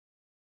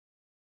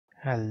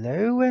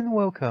Hello and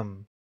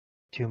welcome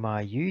to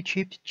my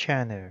YouTube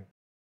channel.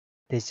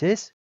 This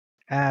is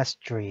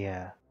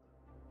Astria.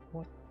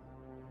 What?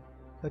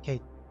 Okay,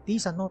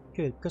 these are not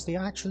good because they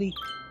are actually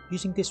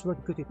using this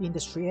word good in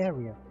industry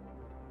area.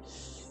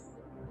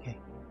 Okay,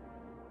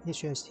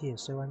 industry is here,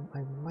 so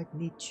I might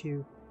need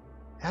to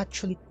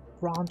actually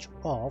branch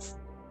off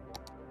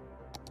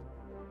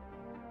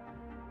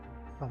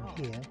from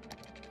here.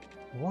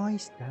 Why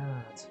is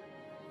that?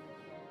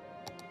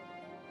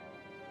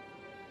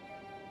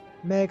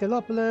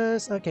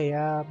 Megalopolis. Okay,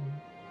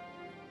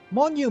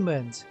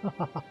 monument.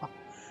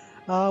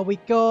 We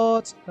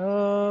got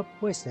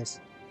where's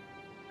this?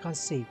 Can't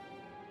see.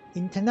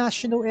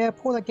 International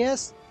airport, I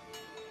guess.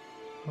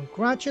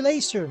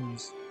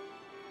 Congratulations.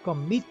 Got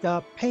meet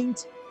the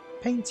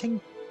painting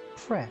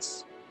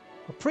press.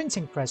 Or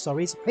printing press,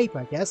 sorry, it's paper,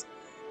 I guess.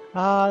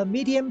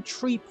 Medium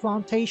tree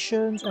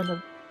plantations and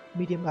a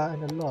medium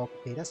and a log.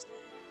 Okay, that's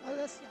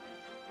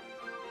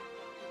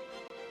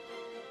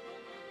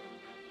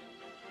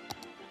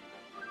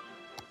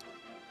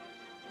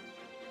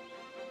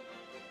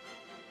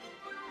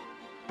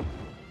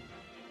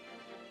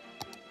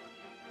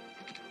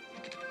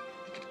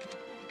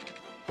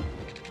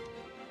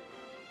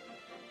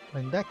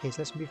in that case,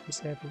 let's move this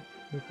here.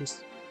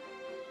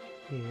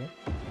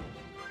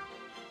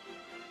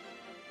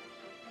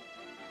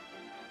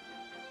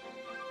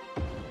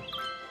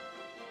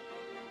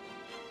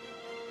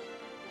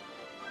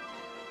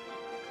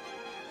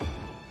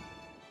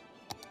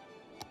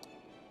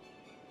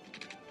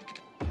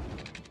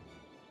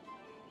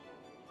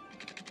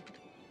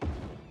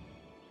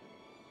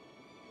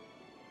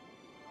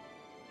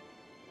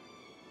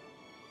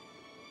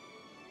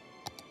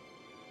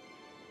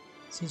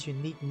 Since you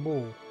need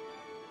more.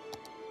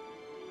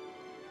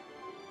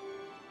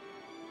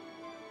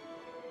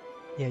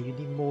 Yeah, you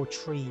need more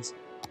trees.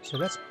 So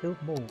let's build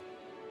more.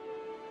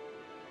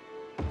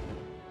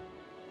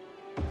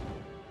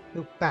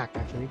 Build back,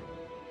 actually.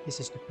 This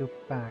is to build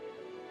back.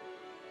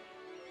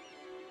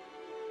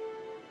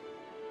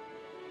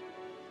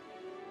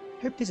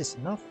 Hope this is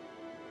enough.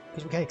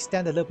 Because we can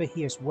extend a little bit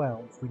here as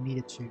well if we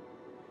needed to.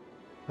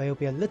 But it'll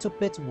be a little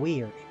bit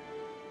weird.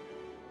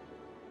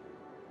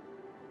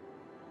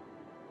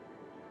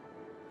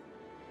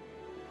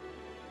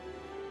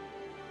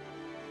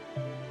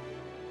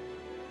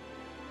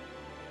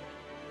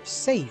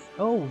 Safe.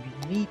 Oh,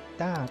 you need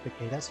that.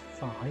 Okay, that's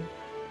fine.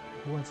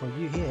 One for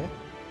you here.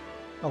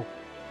 Oh, wait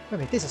a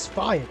minute. This is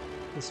fire.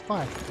 This is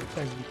fire. We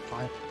don't need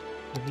fire.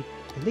 We need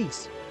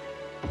police.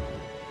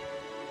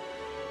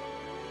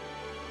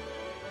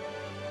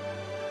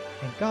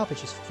 And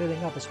garbage is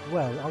filling up as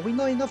well. Are we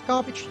not enough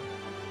garbage?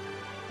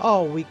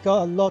 Oh, we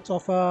got a lot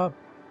of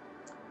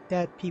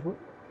dead people.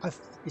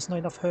 It's not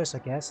enough hearse, I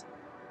guess.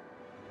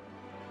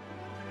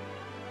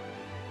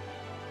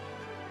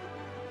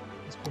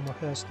 Let's put more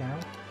hearse down.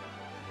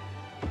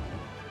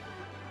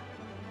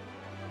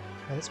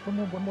 Let's put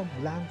one more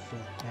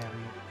landfill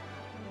area.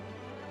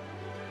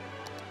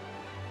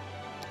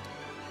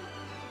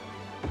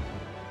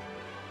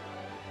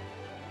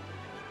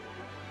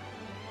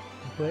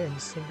 And put it in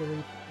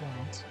singularly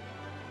plant.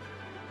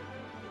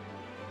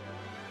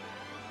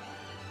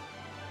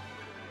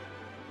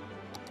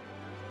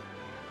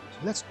 So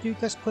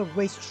let's put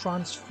waste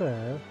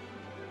transfer.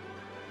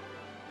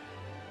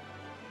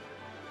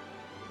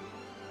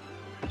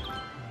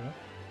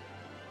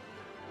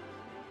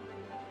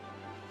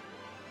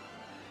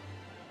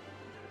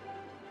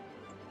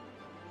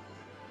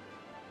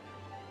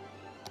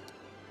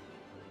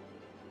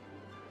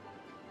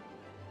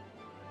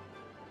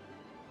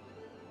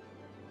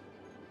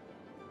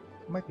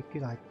 Might be a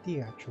good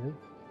idea, actually.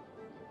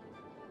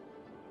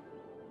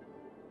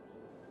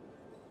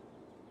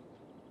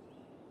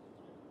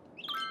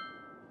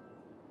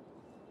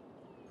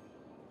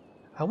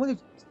 I want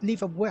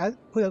to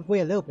put away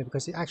a little bit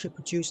because it actually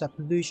produces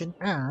pollution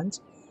and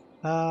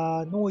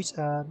noise.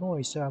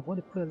 So I want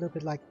to put a little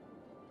bit like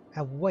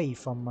away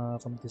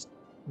from this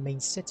main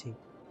city.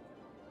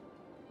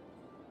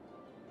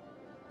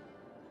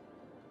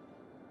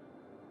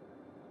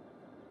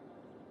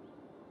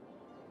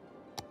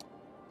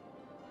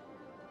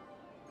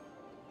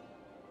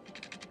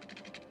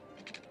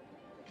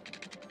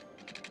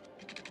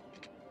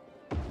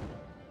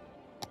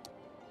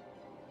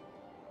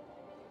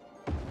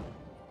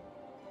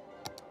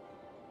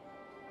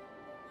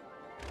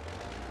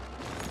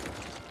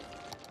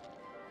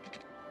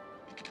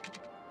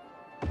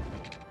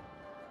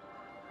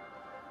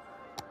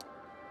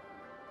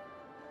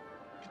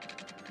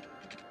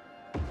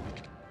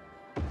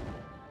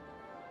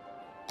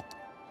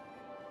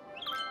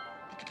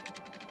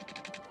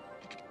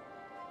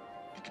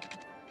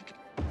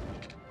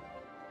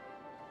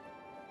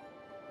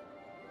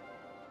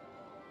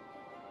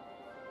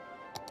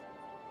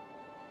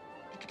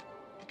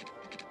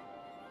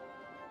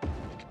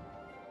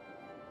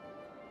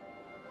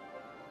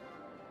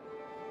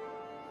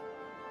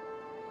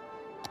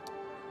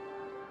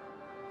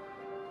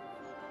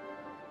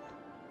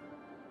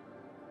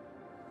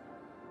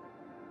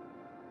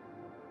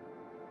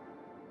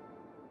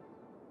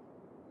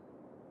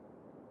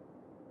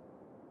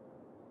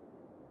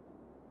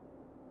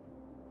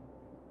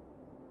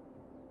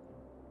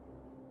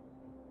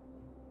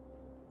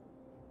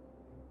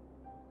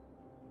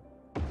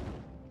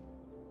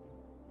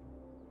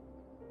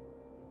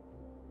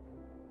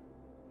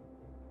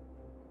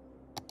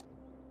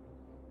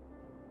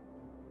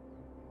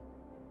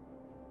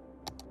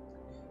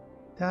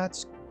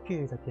 That's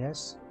good, I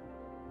guess.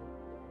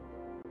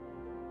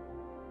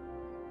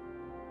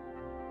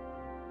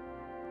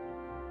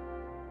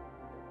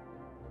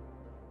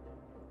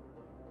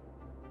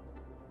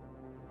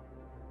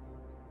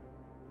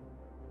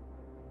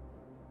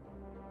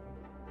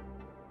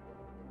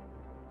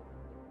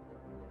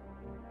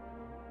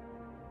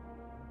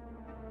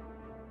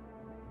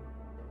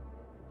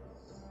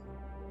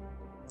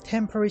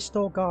 Temporary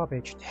store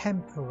garbage.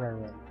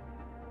 Temporary.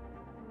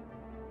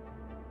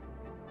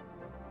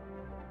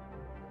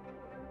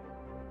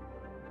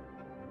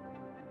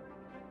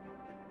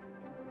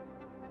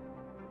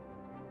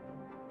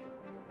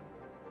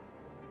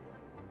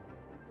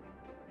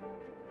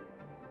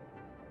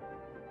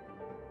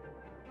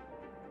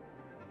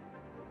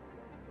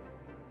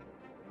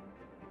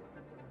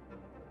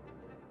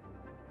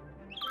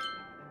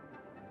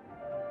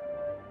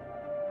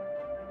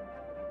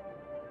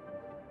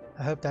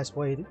 I hope that's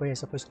what we're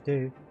supposed to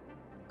do,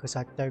 because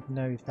I don't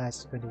know if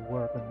that's going to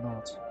work or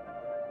not.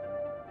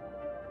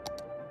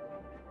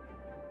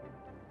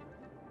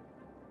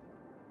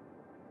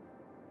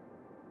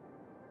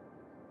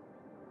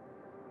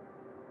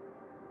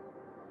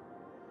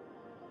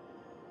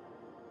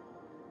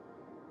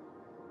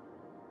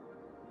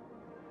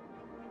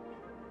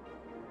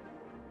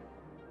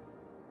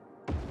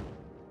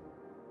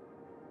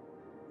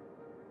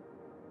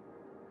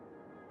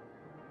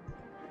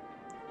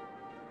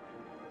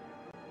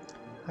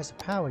 How's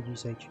the power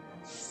usage?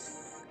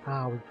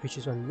 Which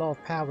is a lot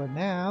of power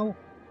now.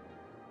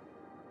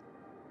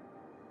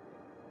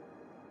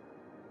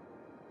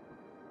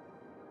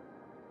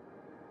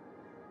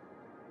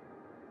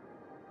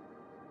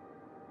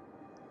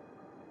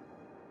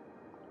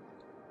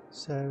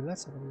 So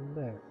let's have a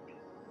look.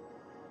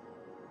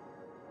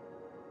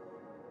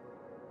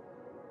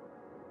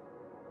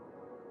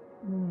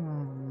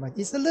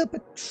 It's a little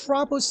bit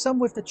troublesome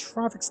with the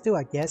traffic still,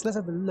 I guess. Let's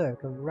have a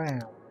look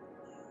around.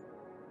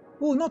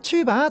 Oh, not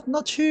too bad,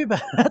 not too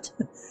bad.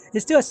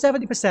 It's still at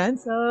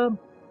 70%.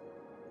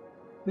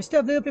 We still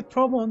have a little bit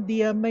problem on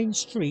the main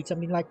streets. I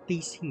mean, like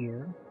these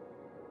here.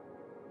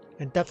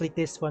 And definitely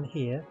this one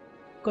here.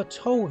 Got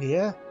toll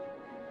here.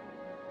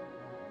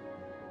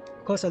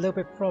 Cause a little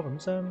bit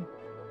problems.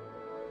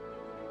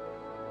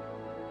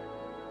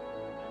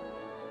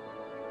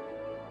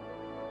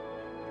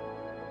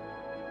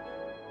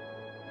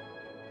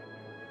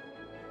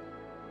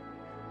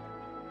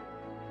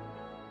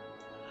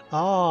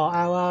 Oh,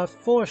 our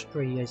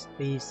forestry is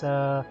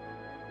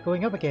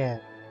going up again.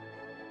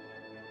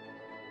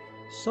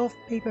 Soft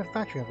paper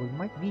factory, we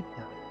might need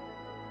that.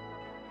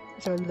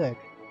 Let's have a look.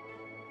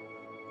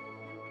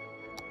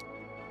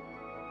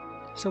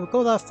 So we've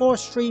got our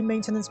forestry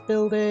maintenance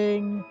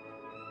building.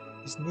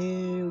 It's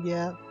new,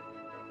 yeah.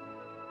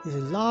 These are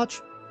large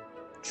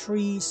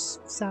trees,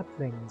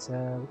 saplings.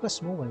 We've got a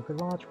small one, we've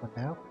got a large one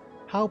now.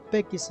 How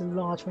big is the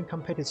large one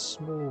compared to the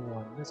small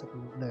one? Let's have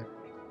a look.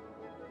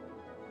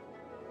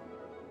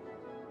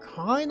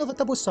 Kind of a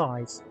double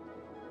size.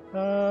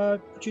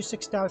 Which is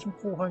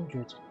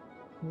 6,400.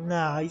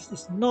 Nah,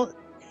 it's not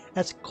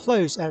as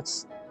close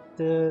as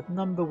the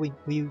number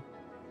the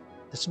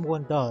small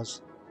one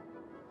does.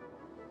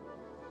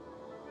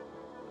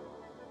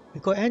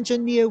 We've got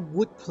engineered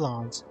wood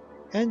plants.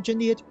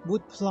 Engineered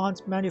wood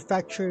plants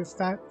manufacture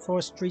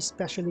forestry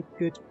specially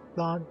good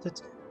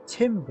planted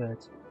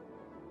timbered.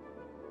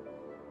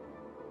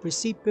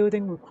 Receipt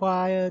building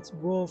required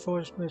raw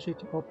forestry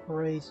to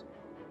operate.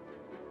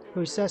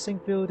 Processing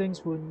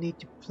buildings will need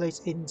to place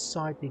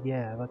inside the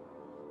air, but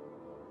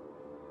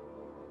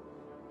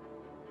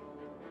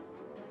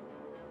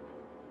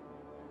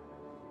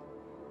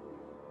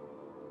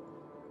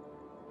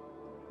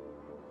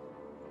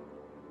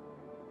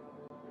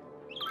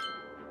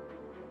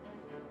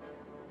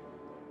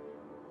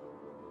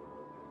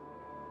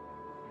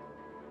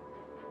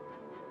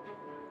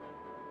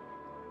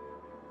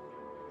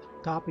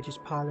garbage is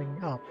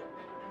piling up.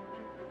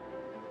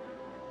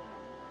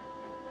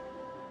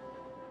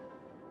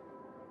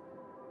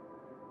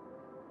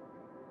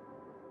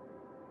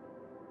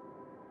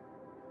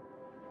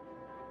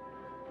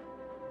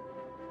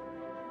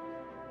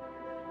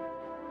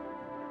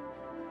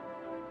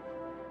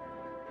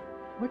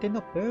 Why they're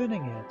not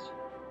burning it?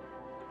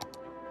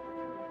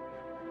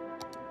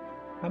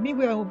 I mean,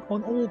 we are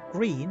on all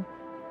green.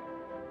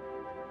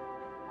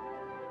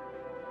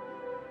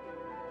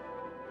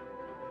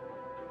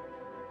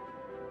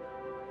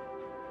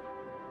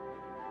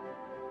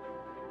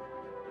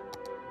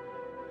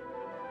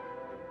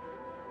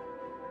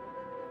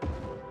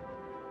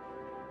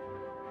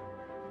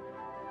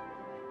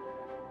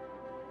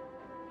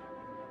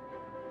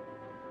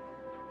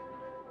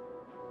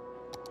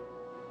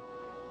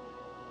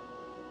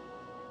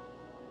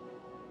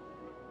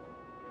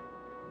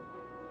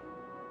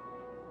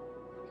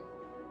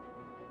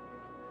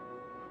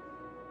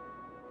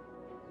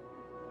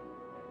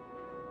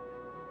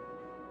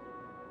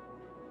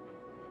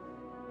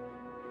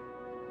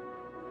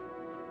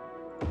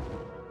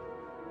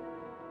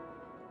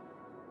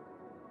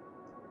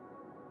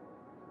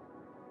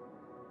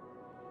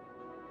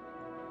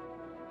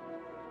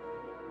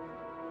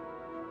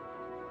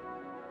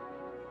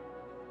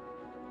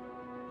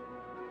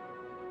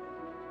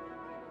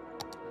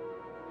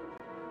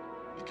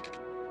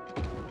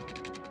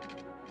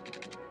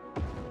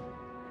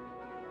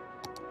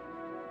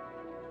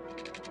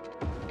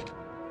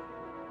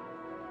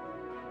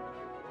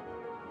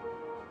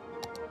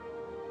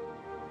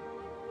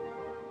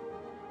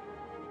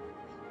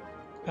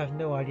 I have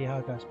no idea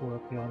how that's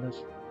work, to be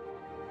honest.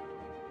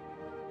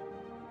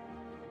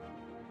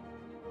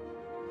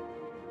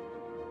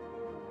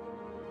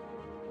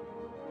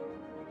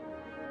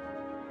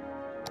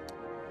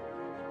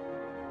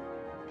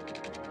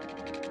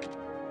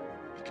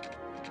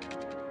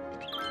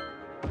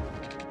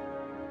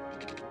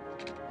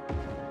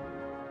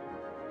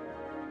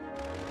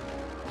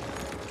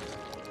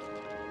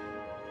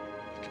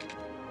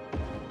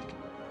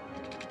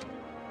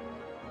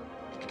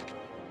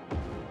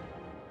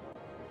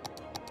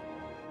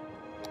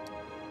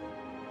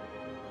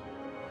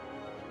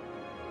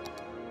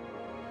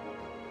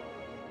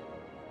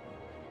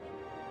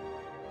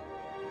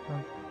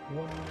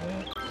 One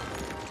there.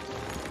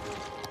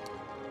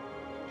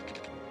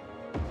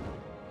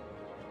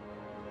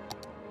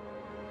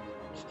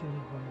 Still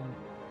need one more.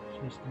 So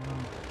it's the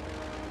one.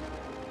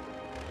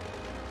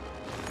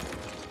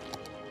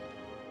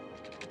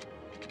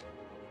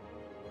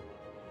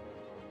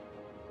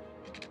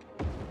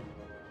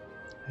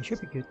 I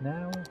should be good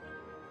now.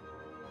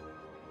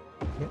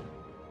 Yep.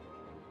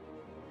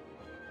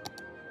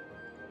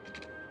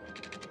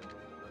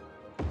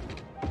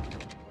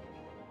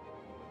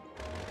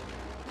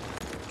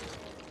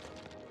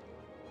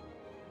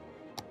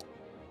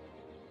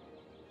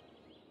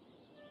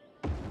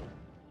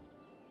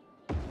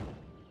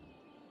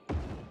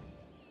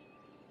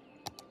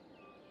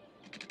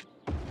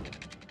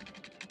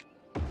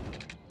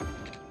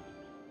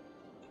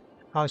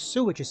 Our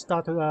sewage is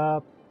started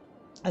a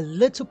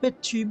little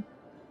bit too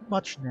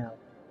much now.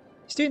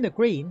 Still in the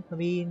green. I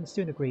mean,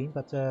 still in the green,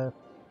 but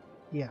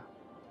yeah.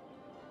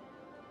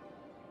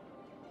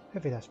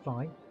 Hopefully that's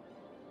fine.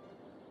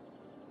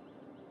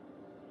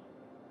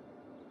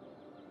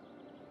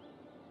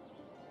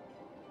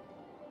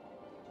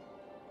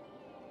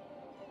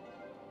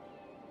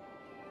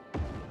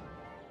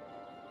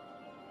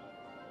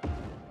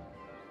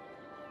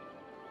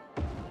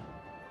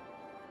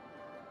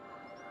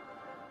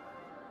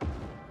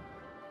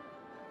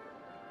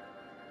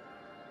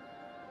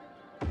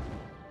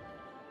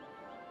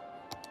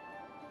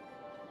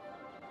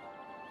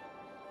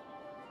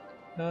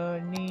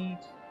 Need.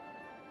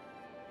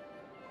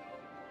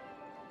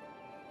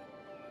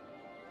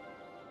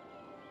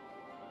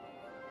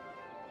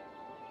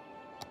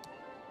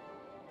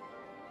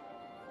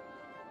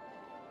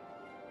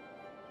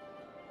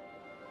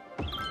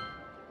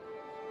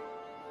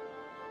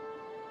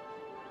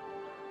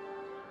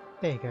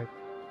 There you go.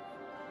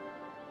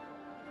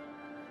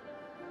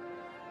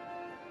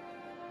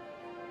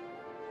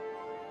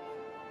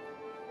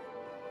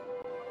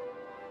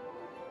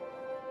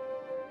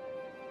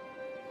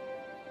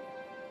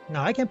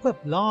 Now I can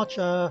put large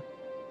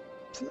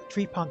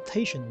tree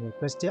plantation here,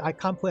 because I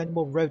can't put any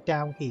more road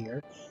down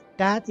here.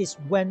 That is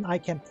when I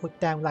can put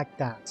down like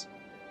that.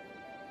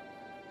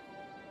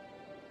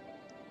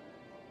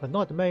 But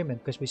not at the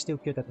moment, because we're still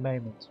good at the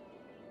moment.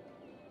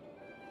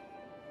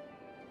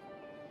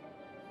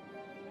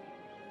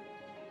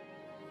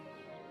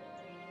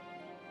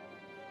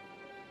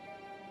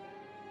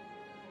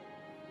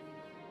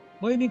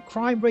 What do you mean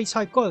crime rates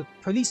high? Got a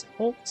police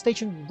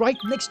station right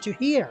next to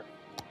here.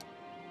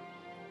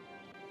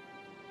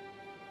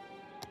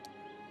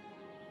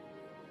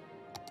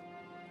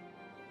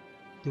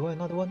 Do you want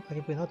another one? I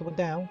can put another one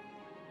down.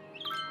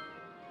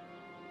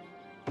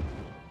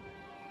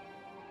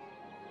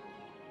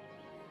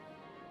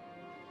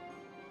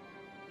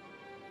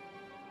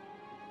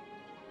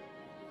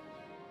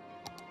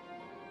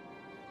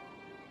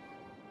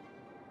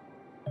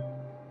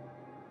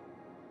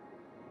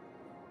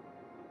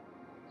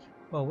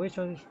 Well, which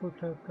are these full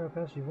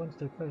capacity? Once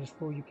the close is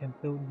full, you can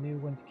build a new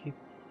one to keep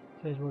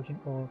sales working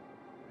or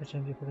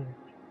assembly for the.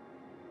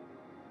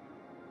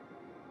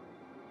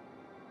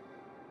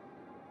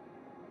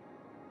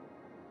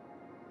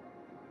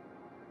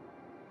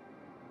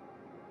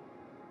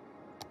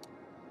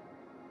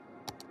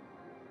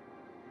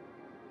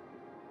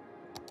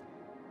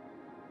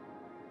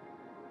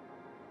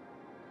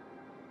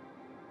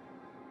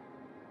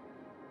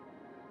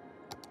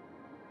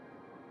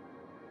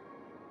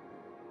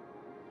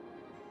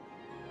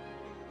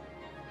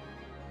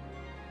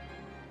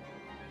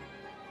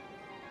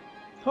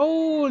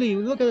 Holy,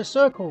 look at the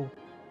circle!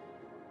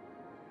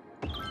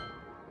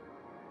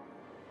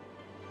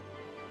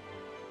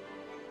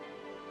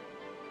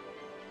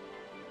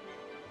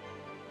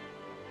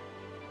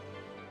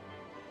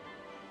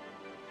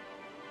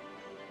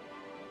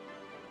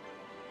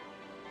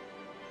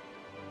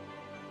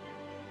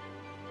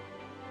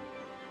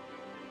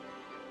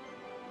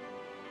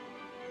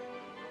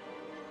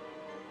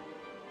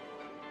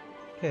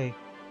 Okay.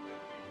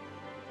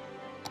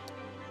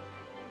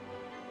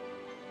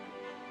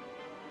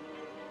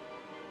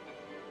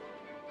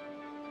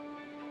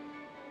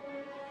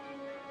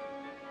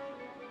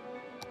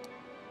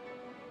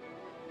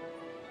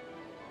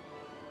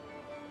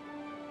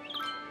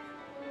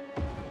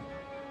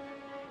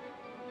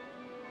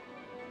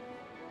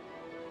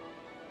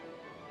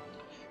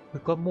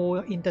 We've got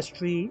more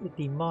industry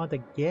demand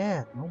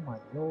again. Oh my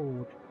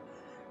lord.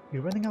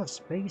 We're running out of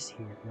space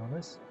here, to be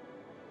honest.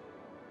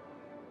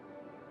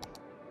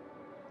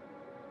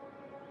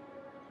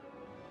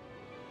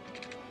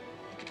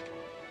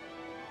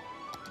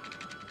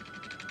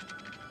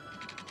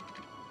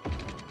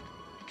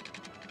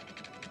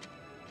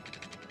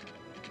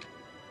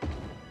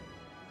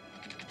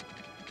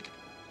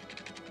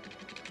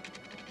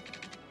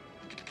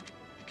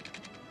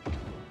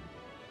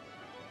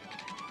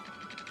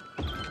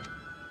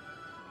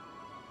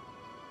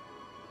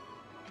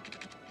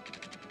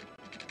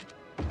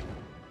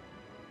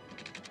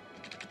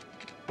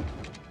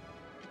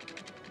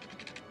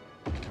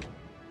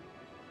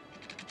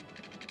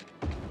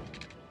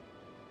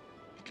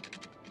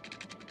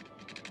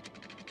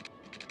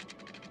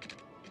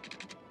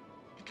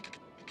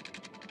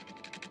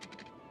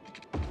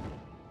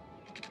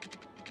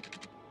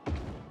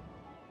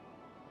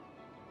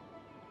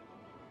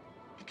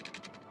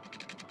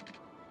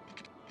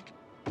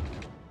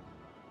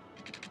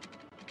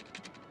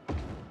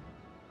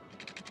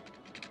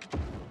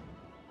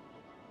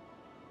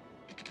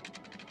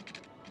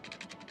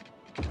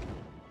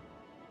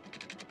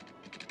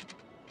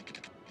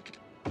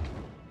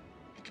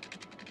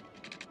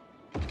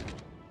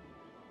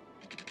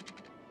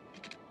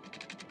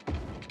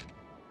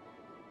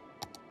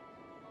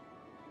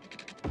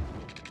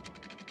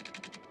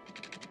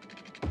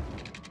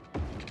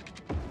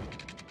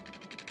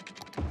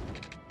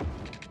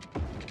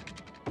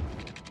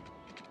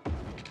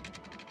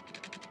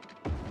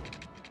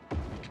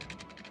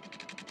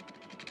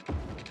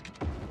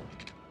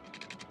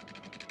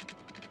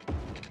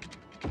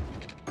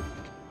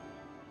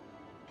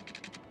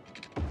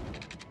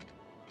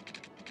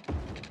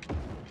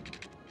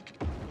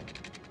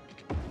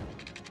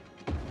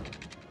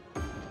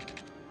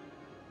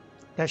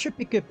 That should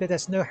be good, but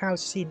there's no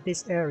house in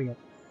this area.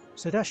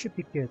 So that should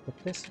be good, but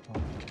this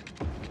one...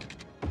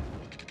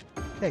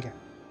 There you go.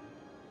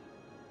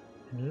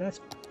 And let's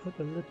put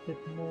a little bit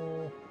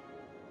more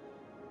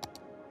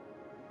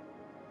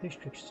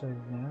district zone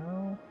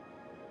now.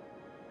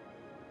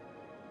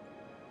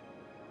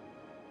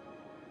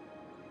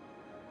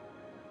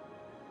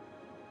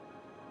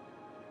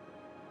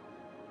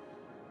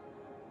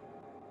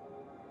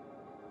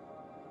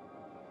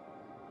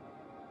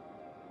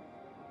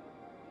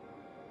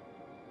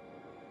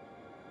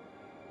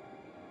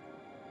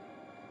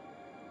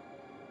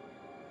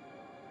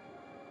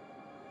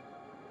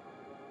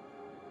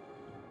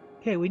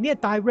 Okay, we need a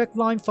direct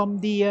line from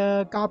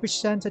the garbage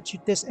center to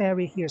this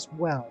area here as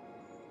well.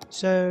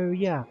 So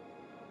yeah,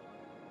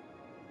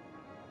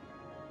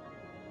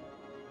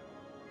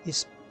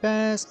 it's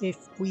best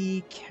if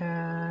we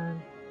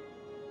can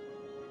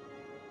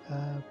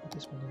put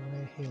this one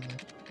away here.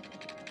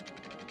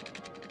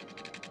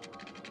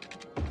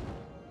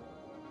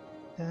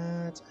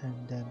 That,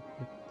 and then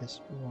put this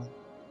one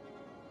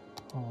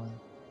on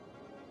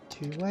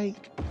 2-way.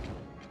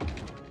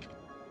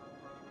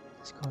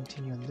 Let's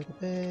continue a little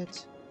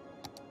bit.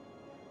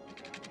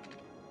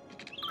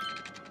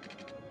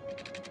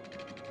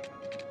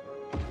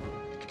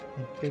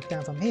 And go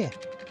down from here.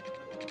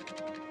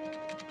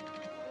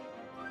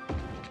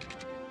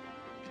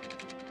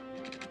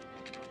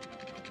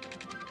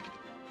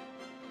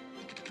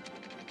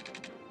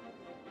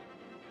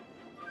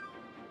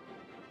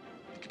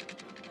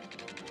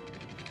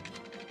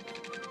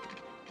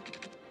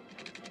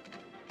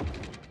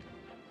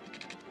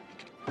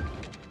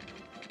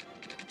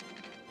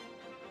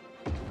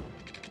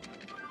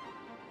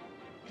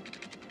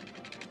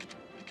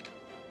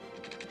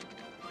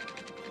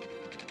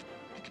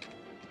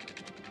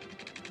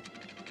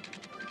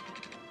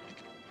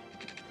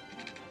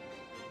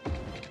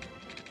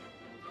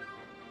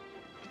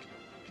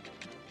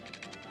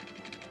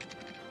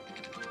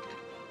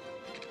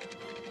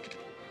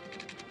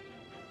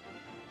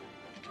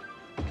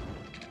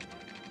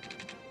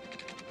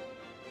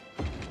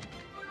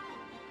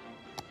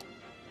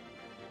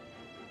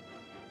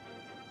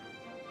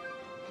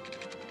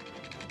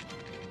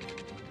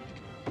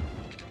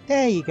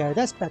 There you go,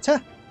 that's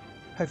better.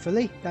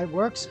 Hopefully that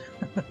works.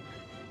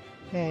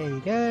 There you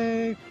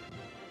go.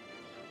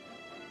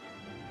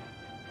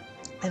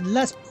 And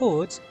let's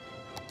put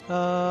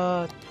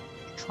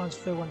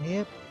transfer one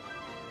here,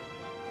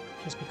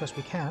 just because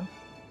we can.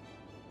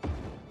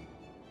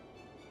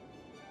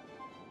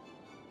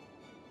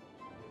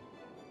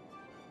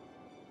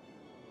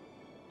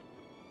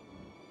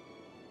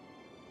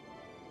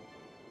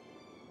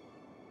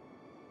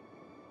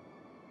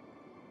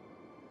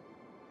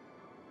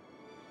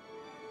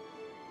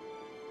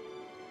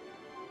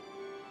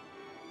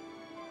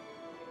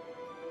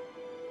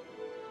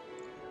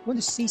 I want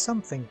to see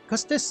something,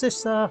 because this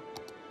is the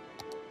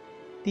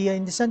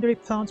incendiary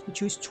plants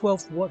produce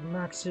 12 watt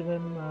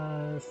maximum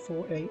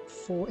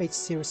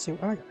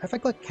 4800. Have I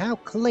got a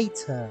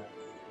calculator?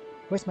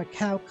 Where's my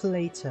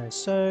calculator?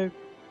 So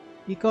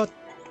you got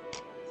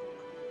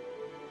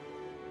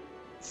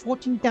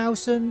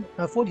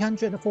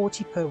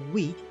 1440 per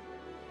week.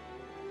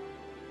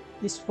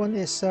 This one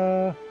is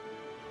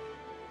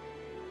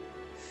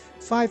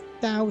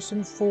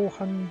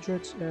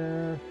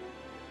 5400.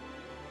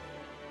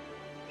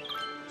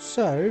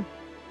 So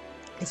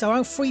it's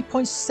around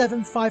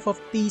 3.75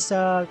 of these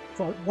for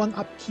one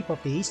upkeep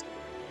of these,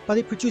 but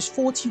it produced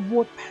 40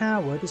 watt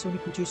power. This only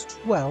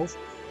produced 12,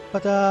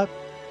 but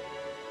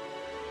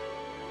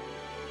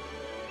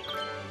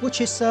which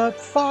is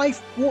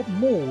 5 watt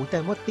more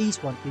than what these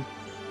one did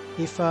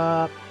if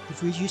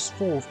we use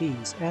 4 of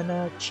these,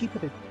 and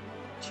cheaper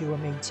to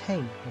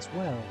maintain as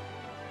well,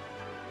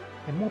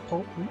 and more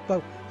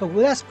but with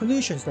less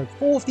pollutions though.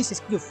 4 of these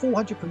is good,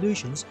 400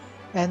 pollutions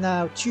and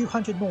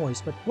 200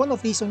 noise, but one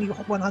of these only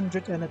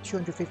 100 and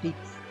 250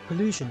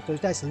 pollution, so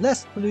that's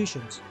less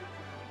pollutions.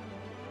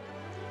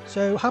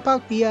 So how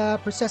about the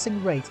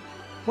processing rate?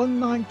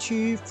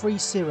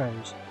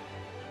 19230.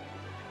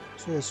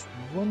 So it's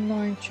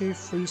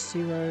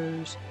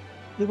 19230.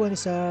 The one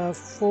is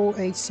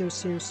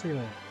 48000. So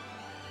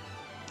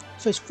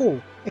it's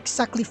 4,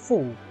 exactly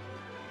 4.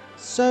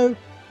 So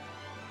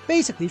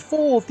basically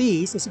 4 of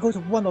these is equal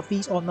to 1 of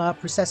these on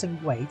processing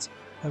rate,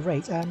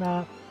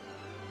 and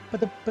but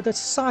the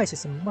size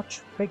is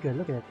much bigger.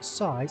 Look at it, the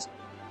size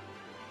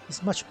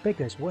is much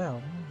bigger as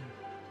well.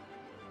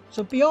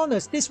 So be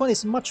honest, this one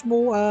is much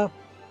more,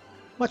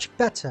 much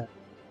better.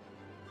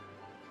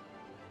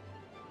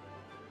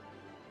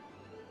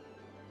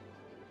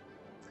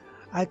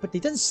 But they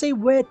didn't say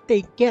where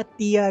they get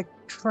the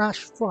trash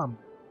from,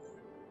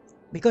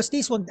 because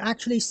this one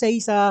actually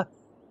says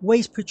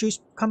waste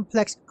produced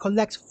complex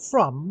collect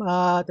from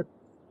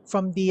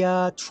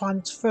the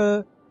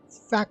transfer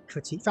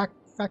factories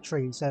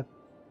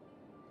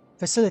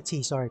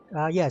facility. Sorry,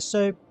 yeah.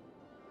 So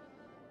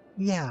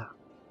yeah.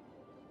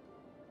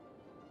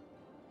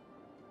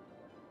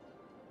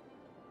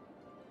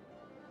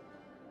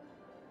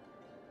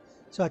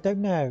 So I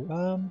don't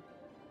know.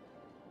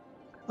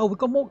 Oh, we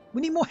got more.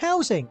 We need more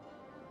housing.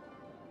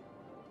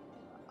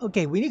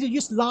 Okay, we need to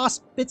use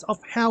last bits of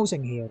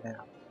housing here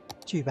now.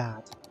 Too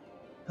bad.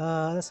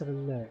 Let's have a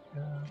look.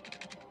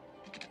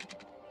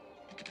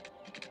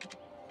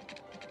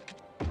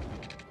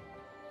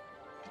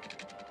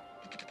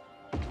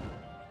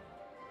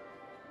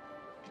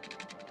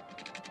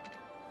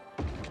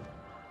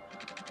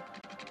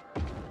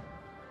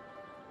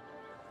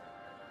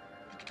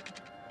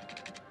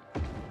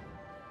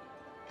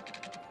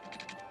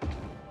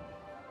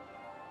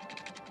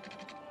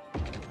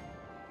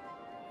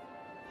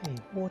 Okay,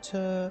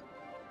 water.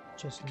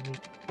 Just need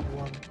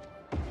one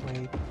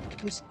way.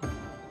 This thing.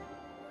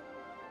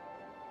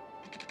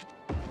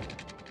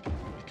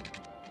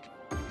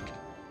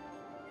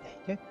 There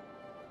you go.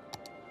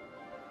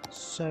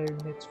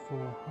 Zone it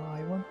for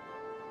high one.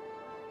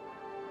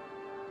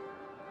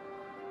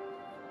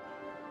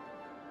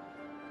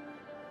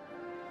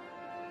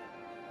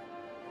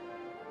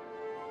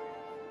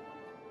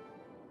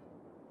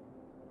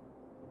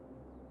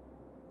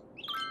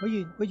 What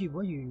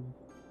are you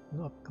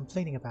not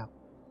complaining about?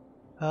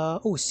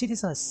 Oh,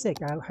 citizens are sick.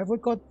 Have we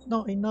got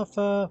not enough?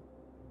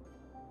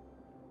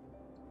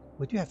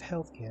 We do have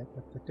healthcare,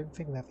 but I don't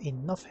think we have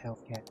enough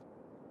healthcare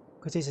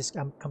because this is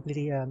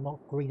completely not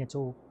green at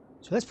all.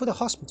 So let's put a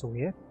hospital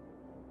here.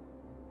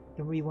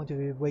 Don't really want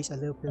to waste a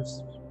little bit of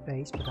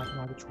space, but that's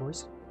not a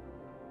choice.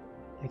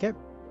 There you go.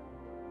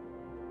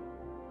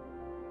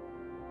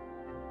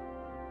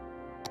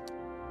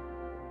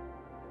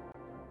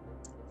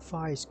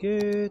 Fire is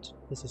good.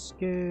 This is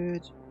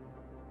good.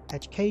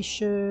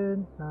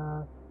 Education.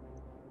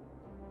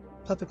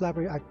 Public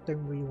library. I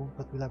don't really want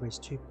public library. It's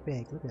too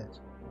big. Look at it.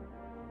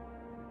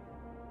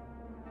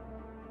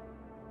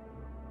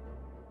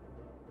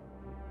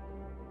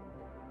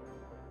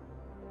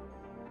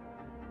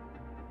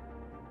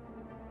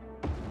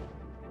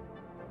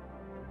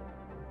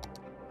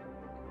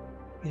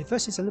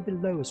 University is a little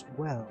bit low as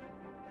well.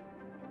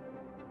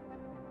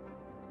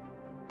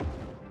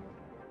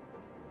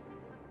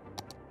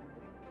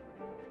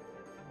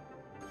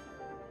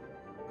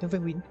 Don't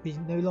think we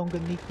no longer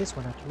need this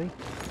one actually.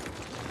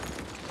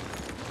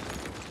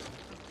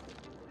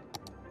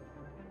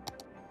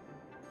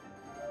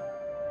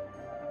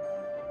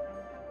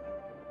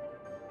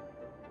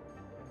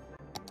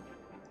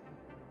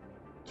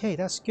 Okay,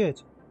 that's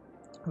good.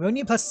 We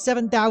only plus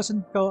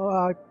 7,000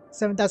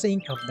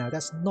 income now.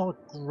 That's not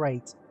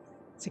great.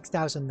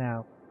 6,000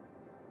 now.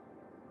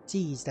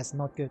 Jeez, that's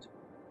not good.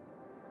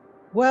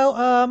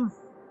 Well,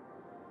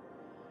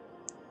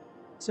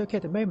 it's okay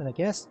at the moment, I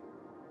guess.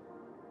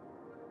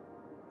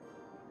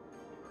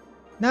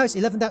 Now it's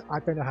 11,000. I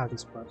don't know how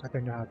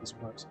this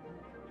works.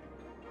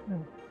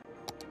 Hmm.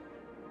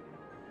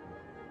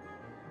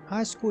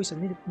 High school is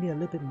need a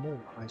little bit more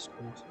high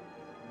schools.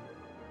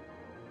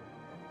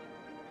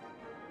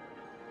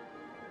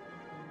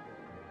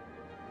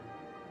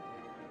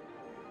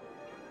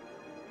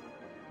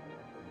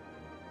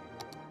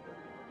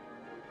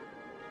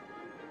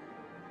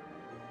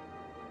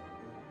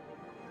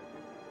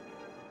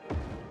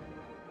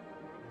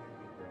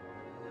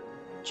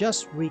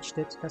 Just reached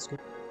it. That's good.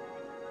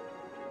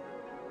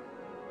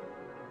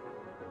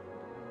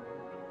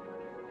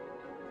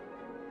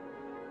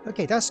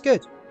 Okay, that's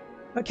good.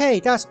 Okay,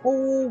 that's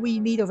all we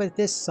need over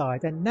this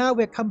side, and now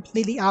we're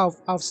completely out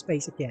of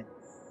space again.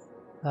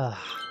 Right.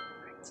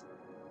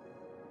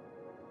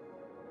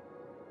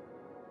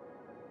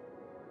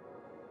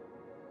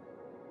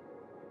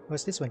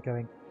 Where's this one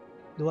going?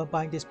 No one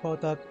buying this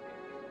product.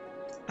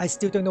 I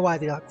still don't know why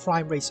the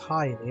crime rate is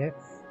high in here,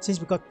 since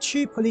we've got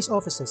 2 police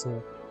officers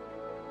here.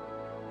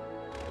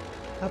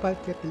 How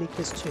about we delete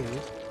this too,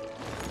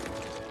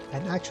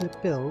 and actually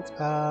build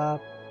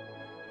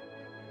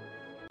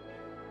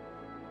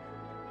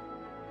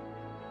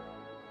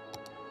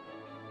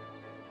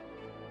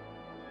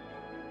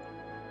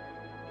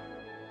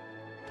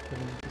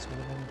this one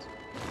a moment.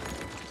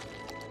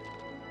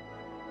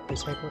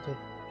 This headquarters.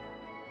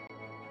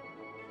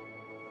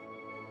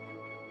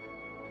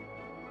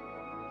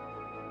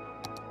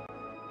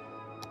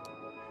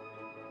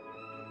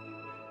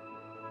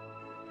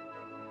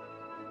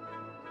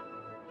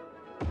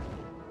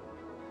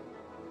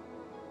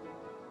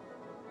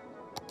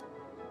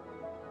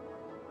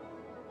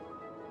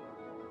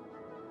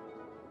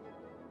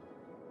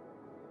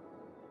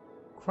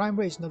 Crime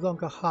rate is no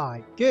longer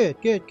high. Good,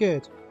 good,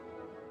 good.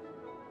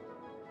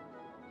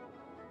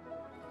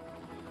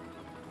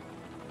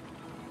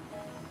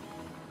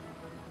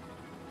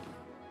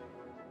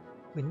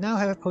 We now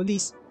have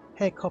police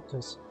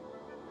helicopters.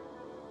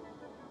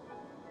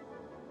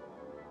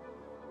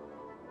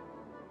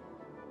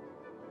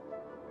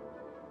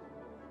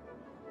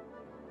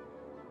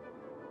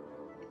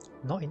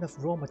 Not enough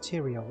raw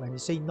material, and you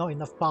say not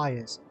enough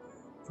buyers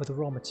for the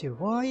raw material.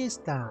 Why is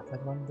that? I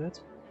wondered.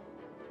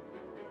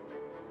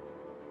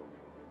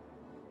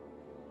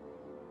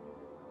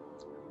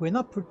 We're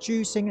not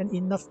producing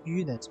enough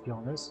units, to be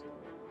honest.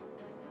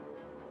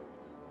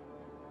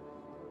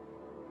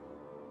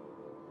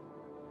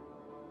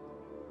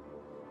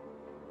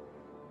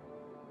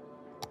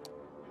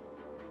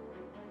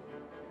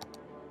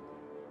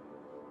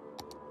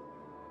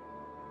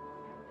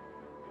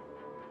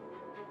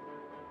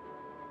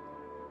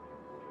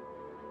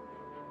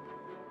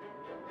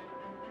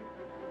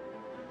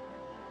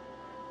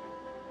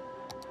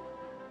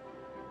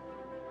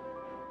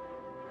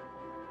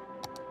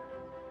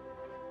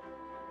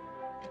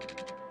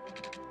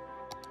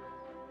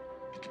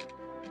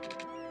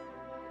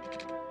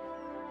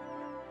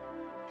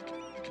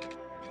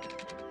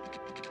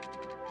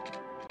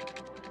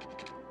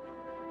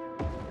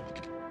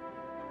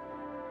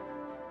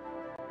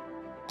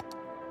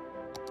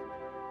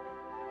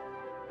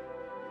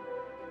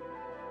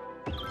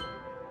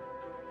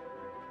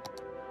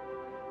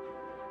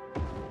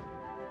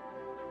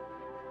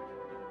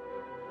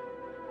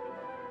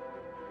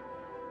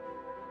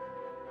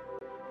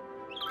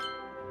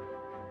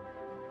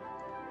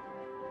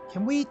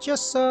 Can we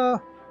just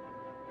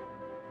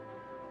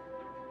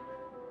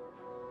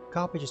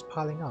garbage is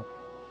piling up.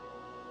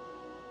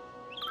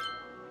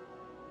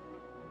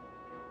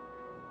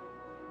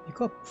 You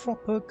got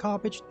proper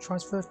garbage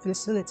transfer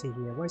facility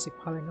here. Why is it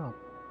piling up?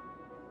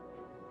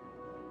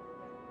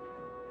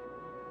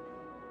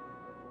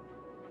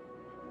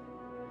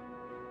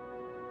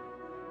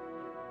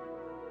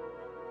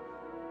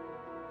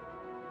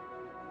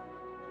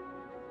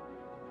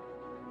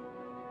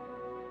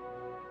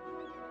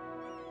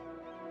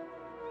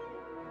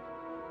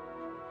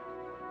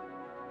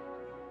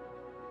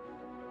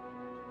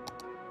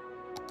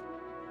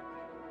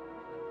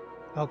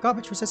 Our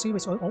garbage processing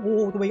is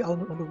all the way on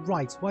the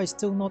right. Why is it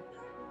still not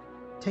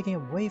taking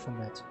away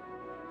from it?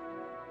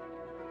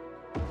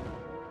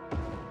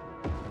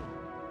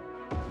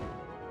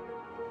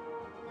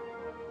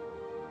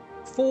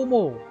 Four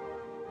more.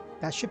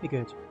 That should be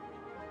good.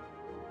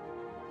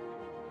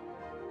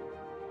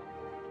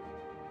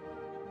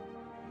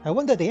 I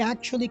wonder, they're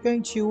actually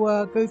going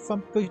to go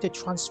to the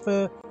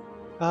transfer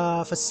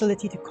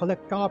facility to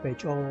collect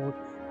garbage, or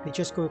they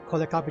just go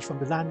collect garbage from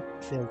the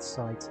landfill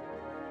site.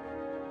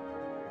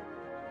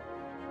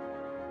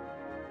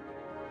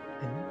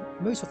 And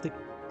most of the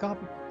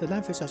garbage, the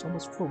landfill site is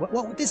almost full.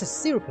 Well, this is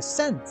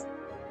 0%.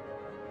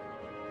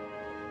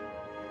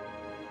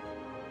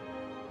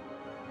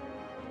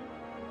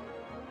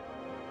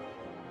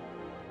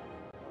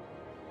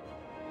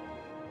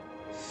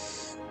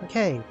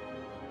 Okay.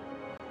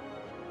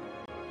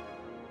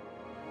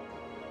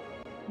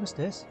 What's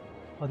this?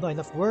 Oh, not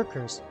enough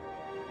workers.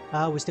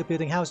 We're still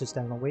building houses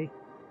then, aren't we?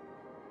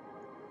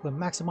 We're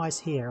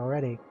maximized here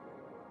already.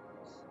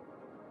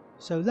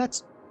 So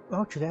let's...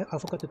 Actually, I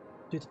forgot to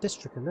do the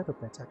district a little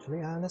bit,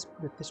 actually. Let's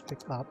put the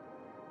district up.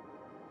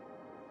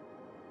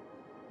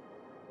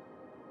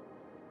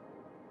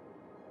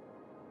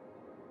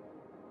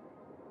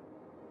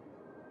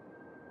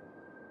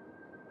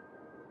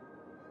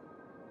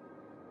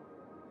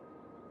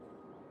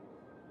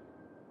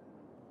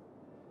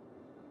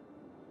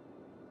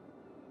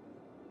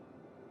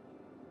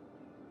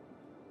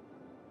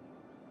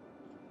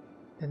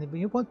 And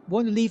we want to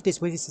leave this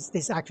with this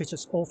is actually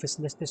just office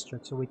list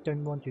district, so we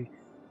don't want to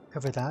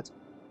cover that.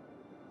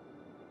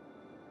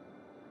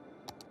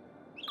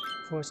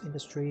 Forest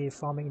industry,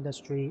 farming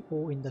industry,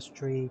 oil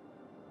industry,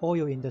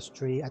 oil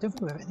industry. I don't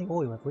think we have any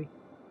oil, have we?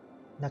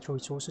 Natural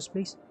resources,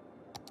 please.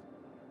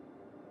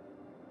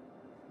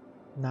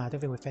 Nah, I don't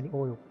think we have any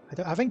oil.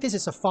 I think this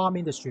is a farm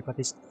industry, but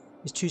it's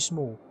too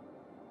small.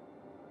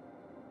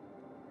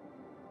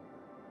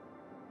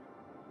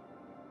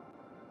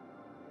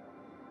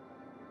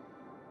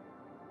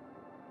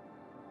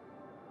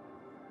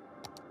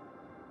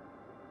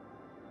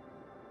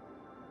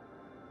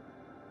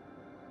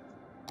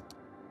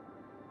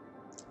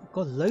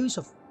 Got loads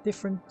of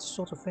different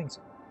sort of things.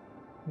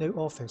 No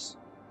office.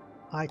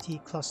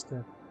 IT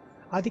cluster.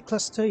 IT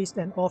cluster is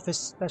an office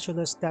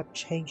specialist that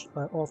changed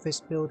an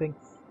office building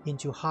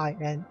into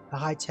high-end,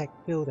 high-tech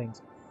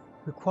buildings.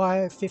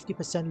 Require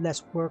 50%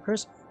 less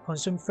workers,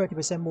 consume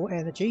 30% more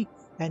energy,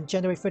 and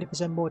generate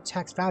 30% more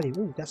tax value.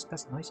 Ooh, that's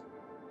nice.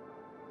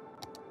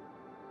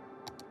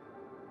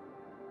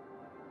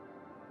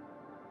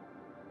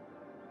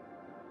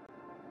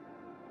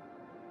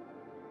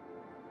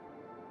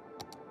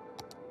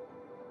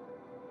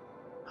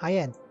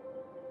 High-end.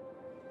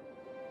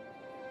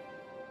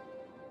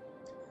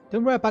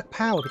 Don't worry about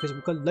power because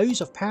we've got loads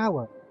of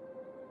power.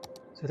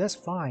 So that's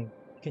fine.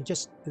 You can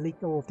just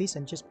delete all of this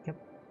and just become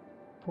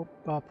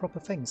proper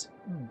things.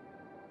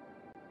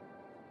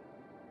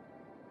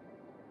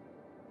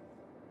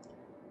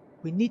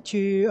 We need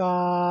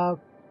to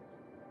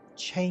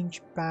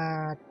change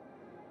back.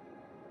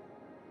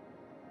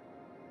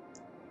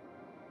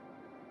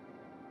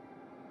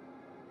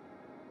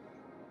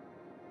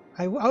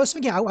 I was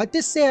thinking, I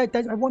did say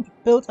that I want to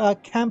build a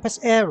campus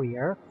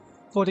area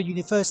for the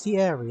university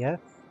area,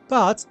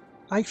 but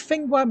I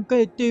think what I'm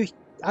going to do,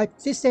 I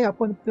did say I'm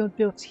going to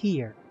build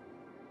here.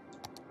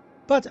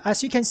 But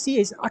as you can see,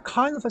 it's a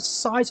kind of a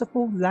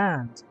sizable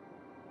land.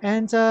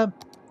 And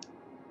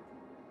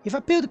if I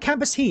build a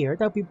campus here,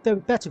 that would be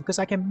better because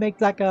I can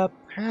make like a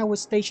power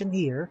station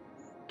here.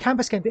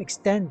 Campus can be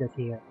extended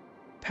here.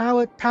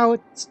 Power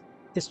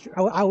district,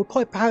 I will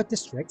call it power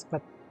district,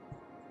 but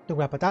don't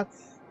worry about that.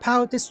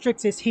 Power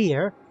district is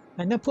here,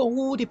 and then put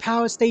all the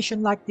power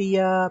station like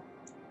the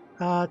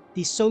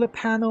solar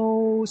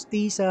panels,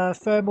 these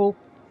thermal,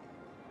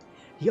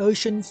 the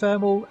ocean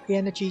thermal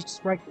energy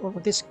right over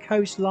this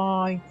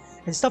coastline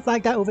and stuff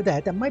like that over there.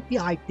 That might be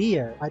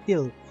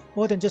ideal.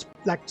 more than just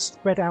like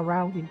spread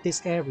around in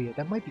this area.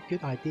 That might be a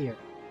good idea.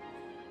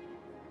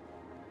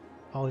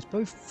 Oh, it's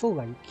both full.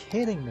 Are you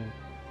kidding me?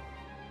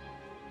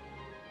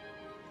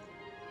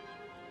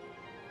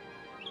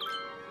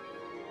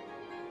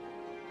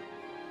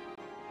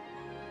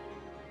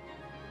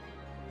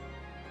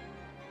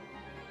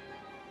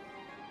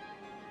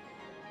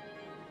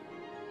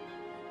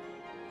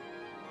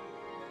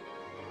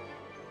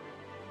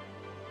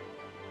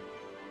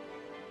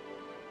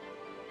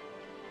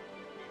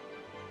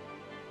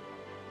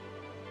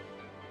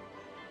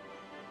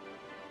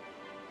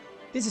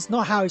 This is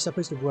not how it's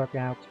supposed to work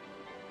out.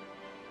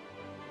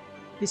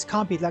 This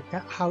can't be like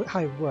how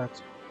it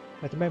works.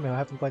 At the moment, I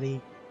haven't got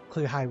any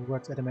clue how it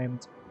works at the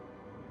moment.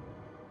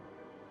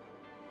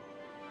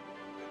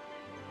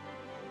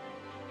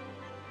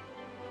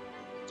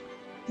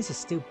 This is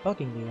still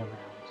bugging me around.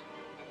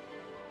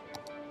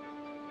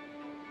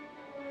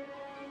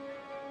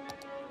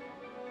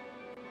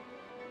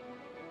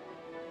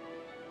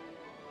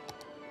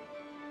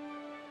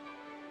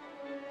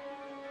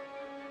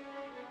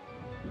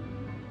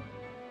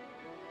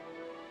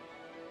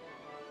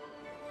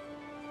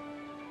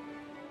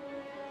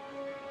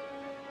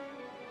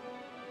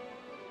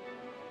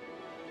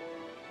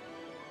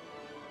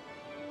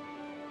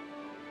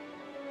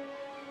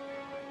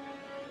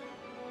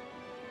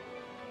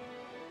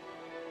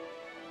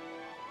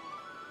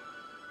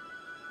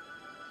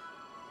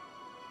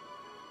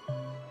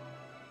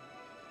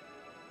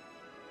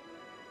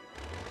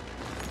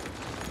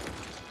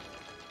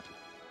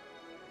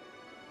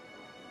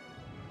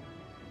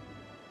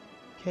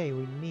 Okay,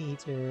 we need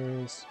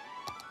is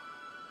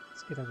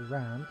let's get a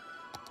ramp.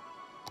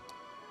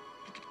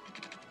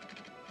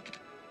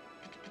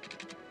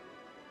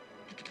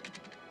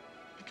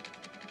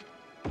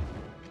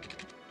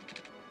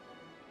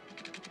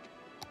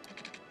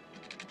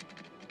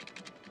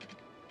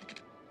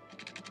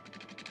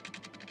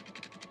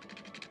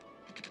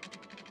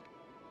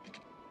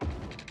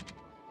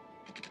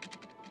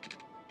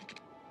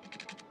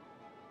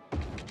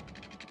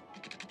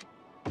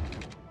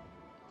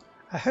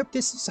 I hope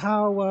this is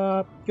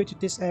how go to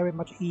this area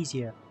much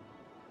easier.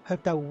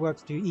 Hope that will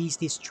work to ease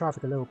this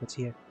traffic a little bit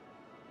here.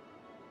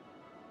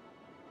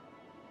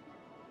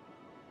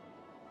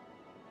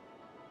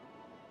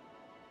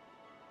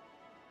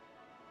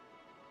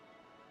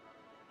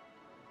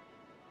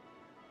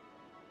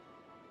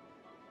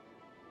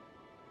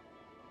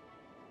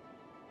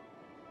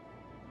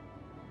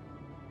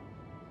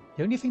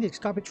 The only thing is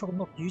garbage truck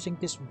not using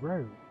this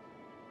road.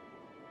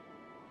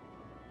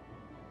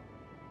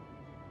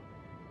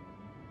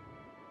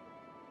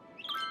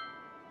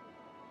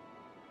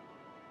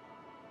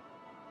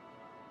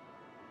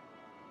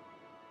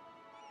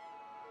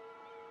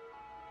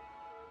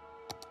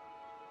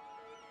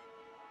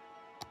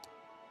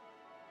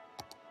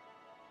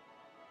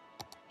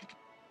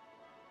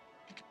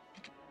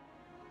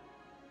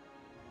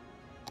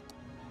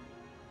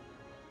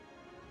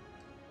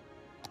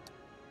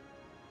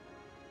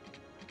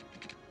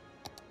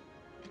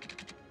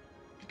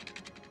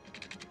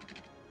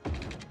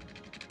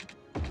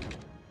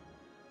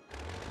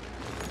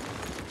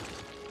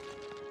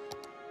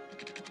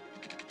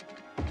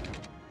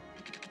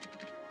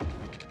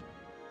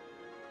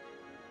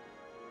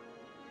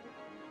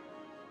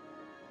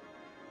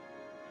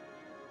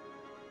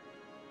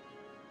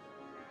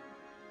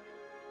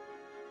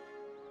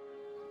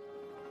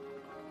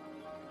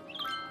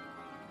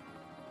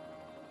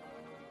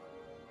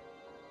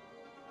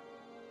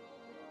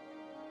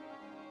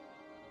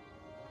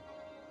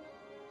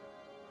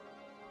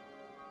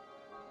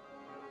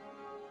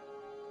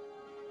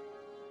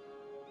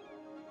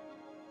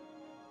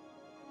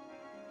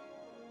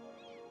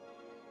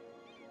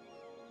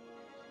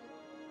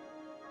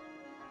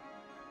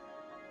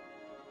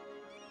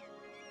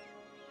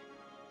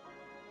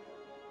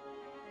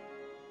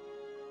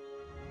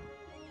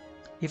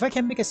 If I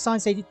can make a sign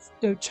say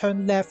to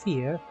turn left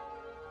here,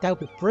 that would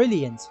be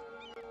brilliant.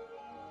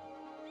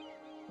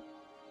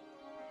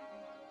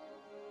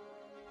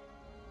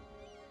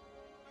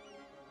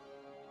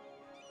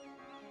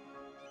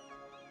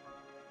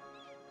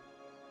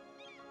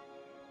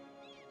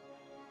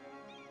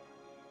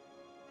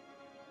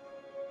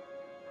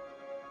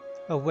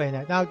 Oh wait,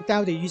 now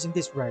they're using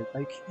this road.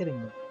 Are you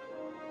kidding me?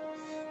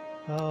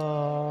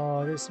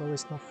 Oh, this is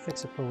always not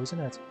fixable, isn't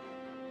it?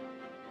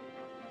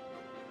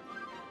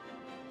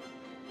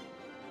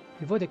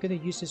 Before they're gonna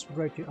use this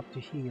road to up to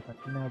here, but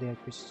now they're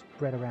just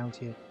spread around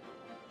here.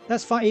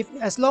 That's fine.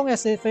 As long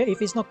as if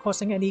it's not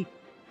causing any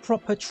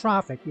proper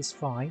traffic, it's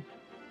fine.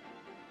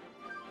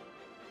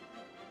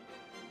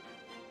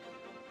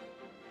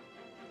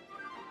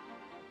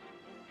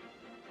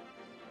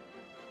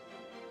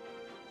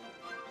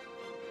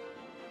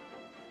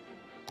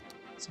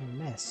 It's a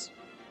mess.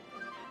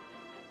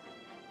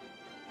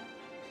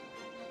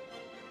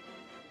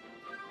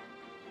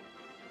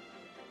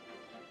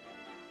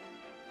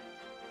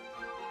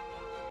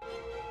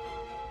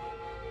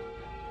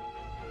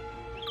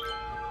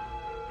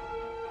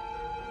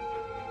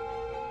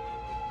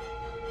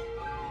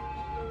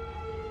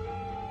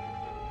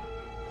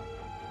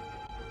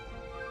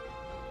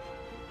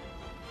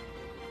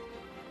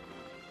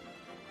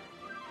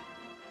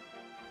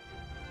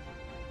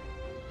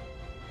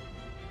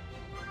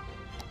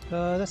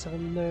 Let's have a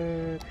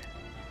look.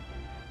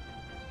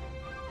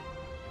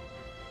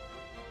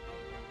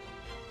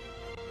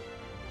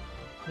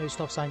 No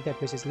stop sign there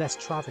because there's less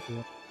traffic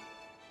here.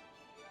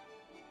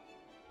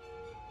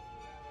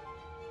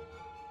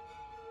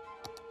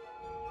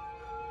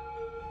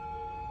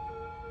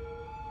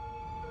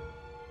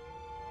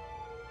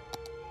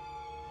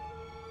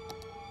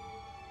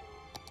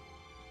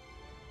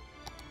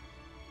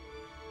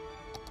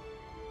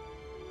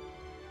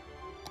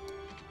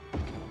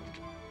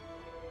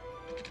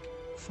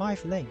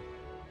 Five lane.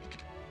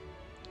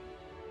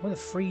 What a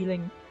 3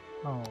 lane.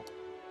 Oh.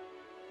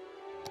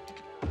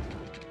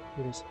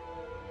 It is.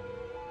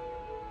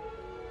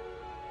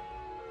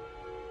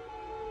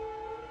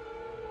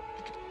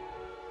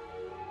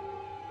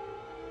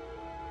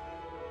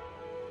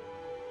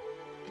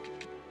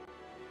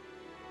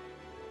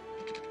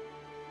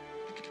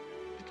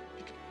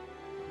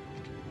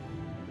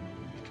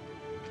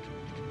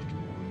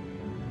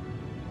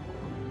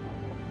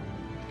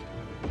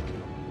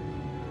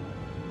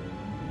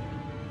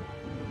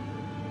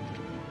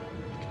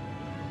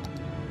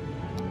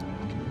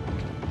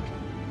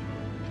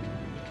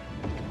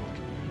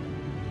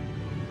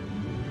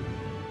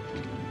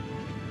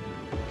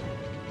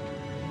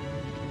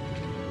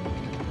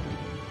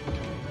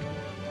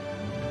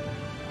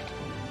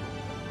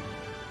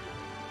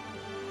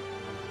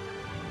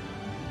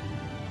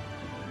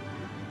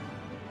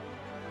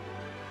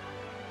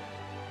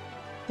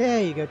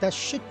 There you go, that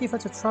should give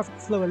us the traffic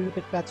flow a little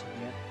bit better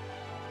here.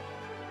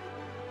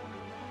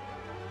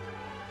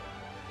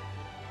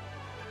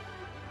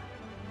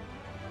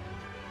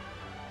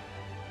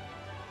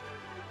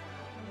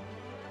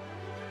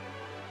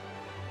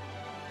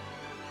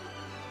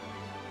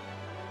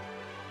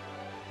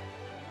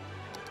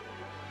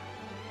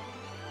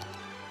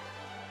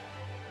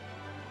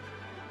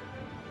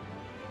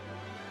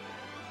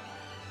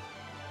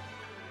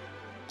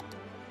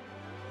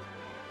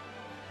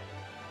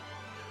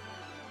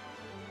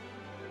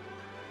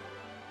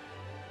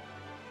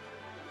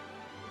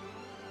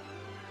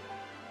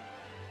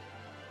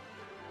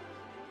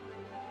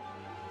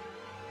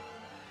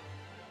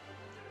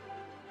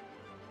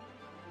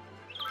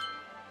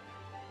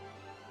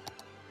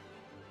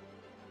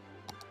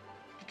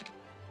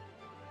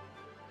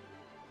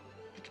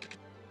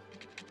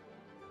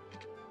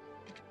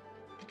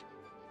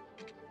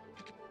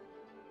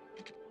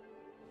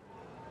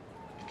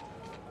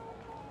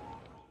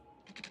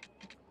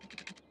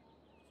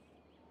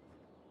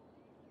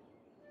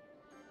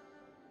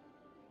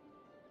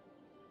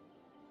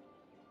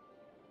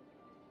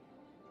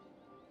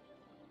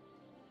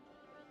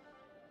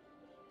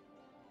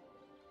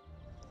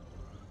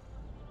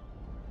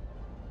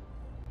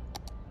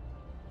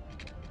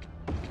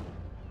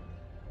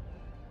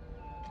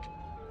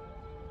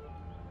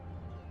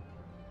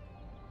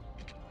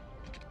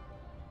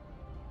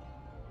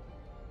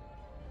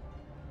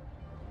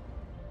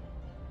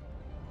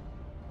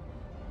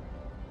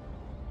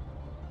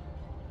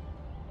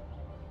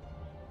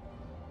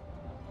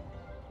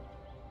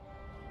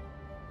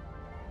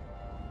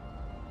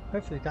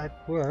 Hopefully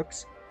that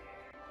works.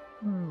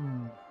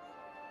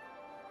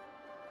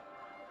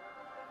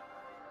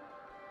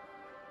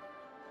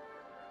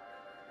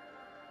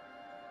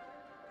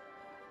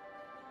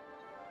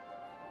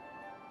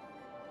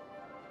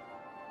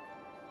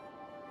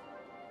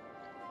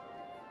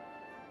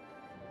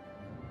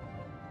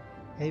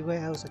 Anywhere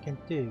else I can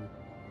do?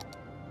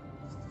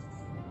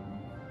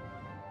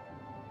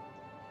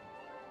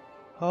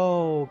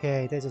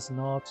 Okay, this is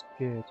not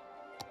good.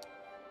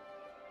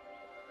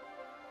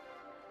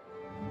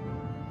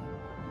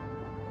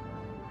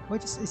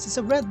 Wait, is this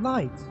a red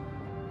light?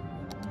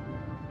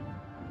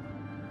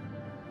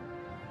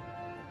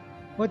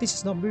 Why this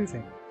is not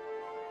moving?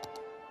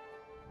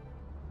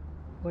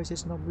 Why is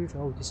this not moving?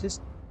 Oh, this is...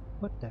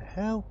 What the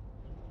hell?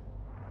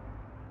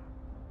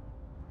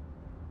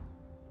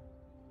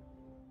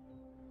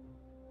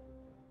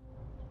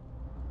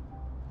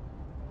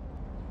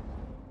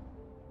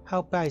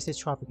 How bad is this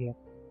traffic here?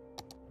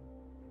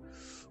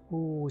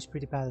 Ooh, it's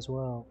pretty bad as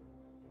well.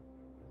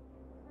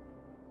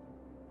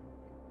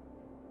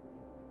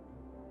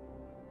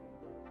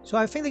 So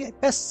I think the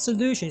best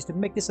solution is to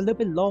make this a little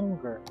bit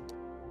longer.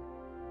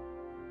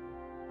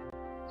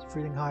 It's a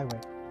Freeling Highway.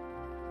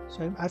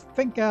 So I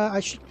think I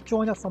should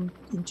join up from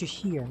into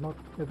here, not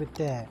over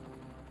there.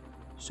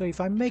 So if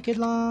I make it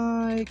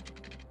like...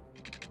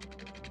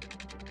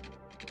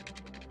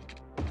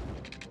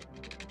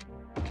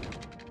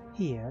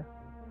 here.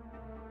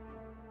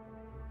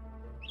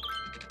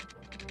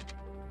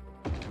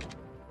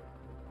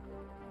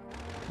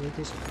 It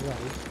is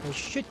right. It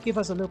should give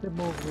us a little bit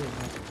more room.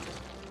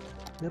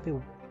 A little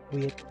bit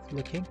weird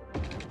looking.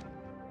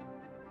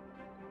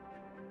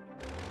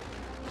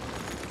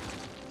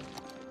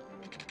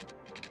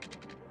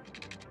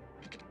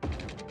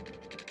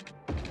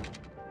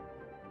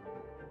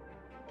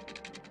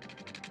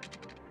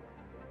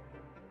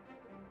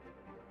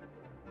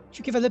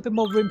 Should give a little bit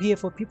more room here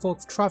for people,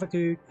 for traffic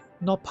to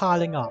not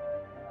piling up.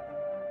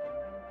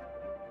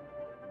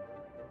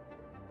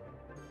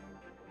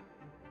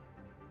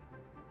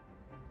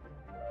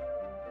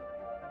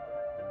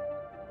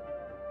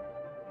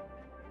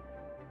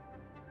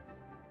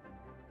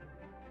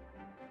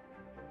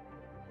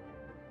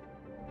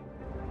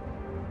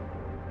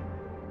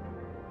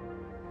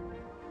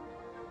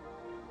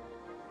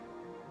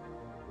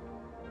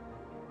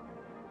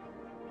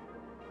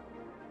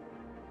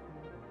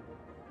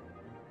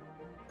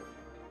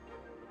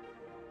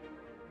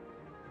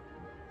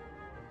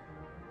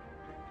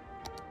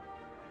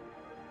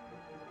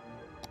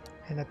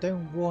 And I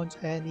don't want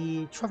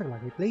any traffic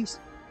light here, please.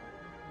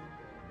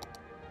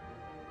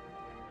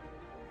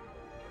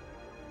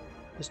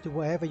 Just do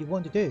whatever you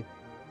want to do.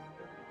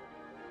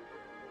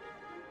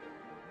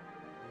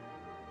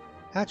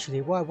 Actually,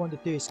 what I want to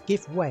do is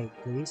give way,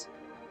 please.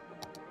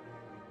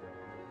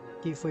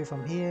 Give way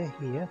from here,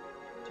 here.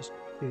 Just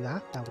do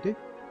that, that will do.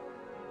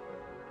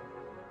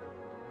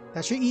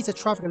 That should ease the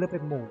traffic a little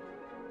bit more.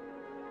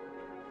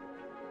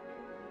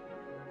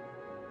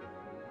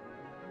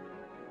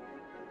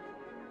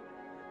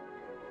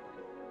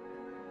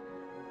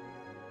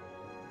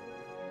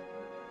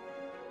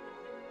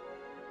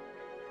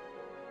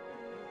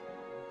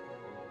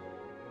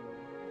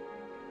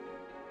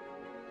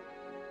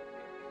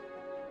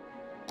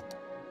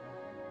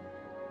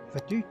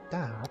 If I do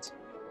that,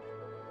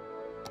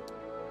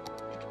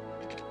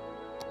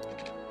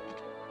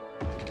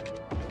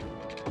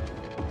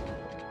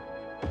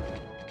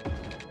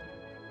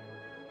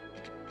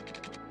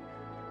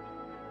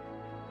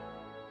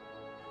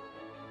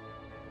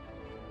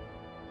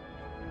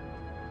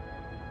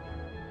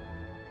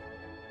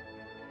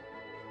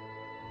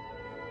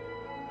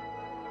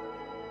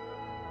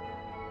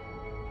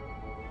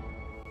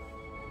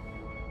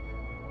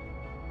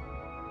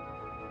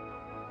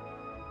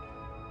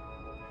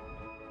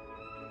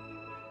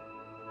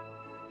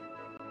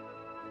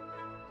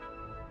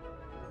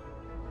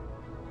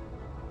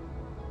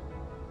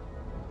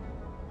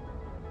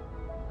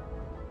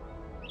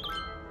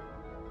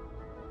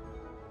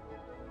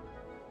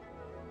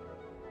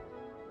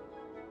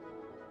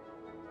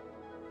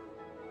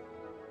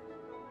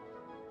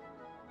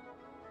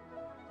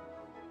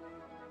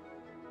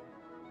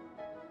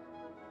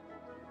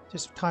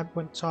 just run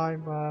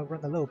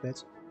a little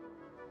bit.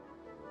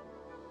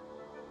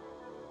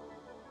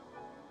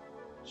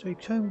 So you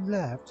turn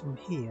left from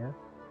here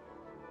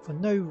for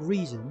no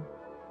reason.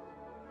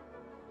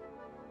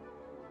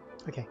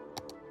 Okay.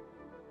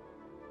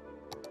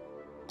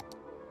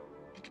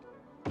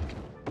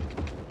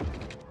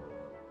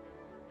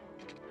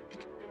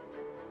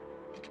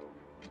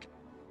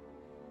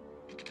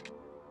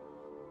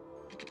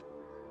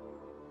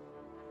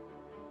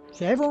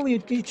 So everyone will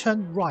need to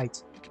turn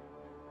right.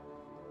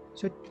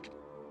 So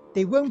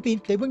they won't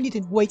need to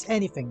wait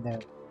anything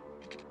there.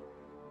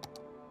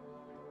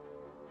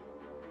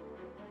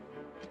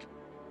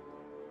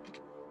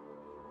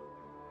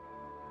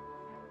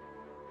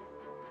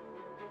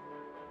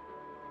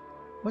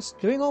 What's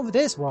doing over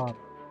this one?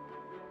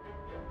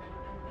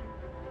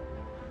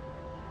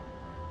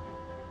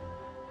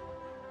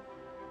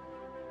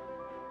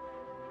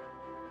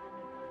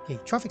 Okay,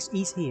 traffic's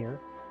east here.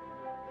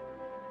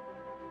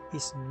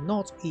 It's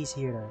not east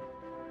here though.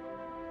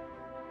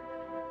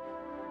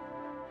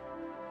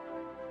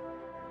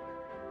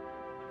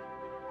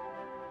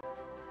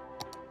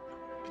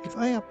 If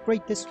I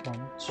upgrade this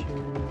one to...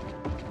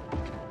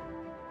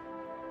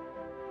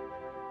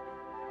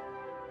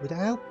 Would that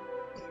help?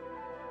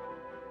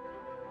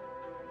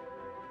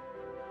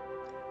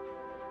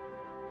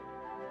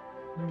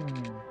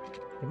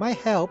 It might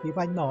help, it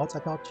might not,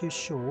 I'm not too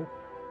sure.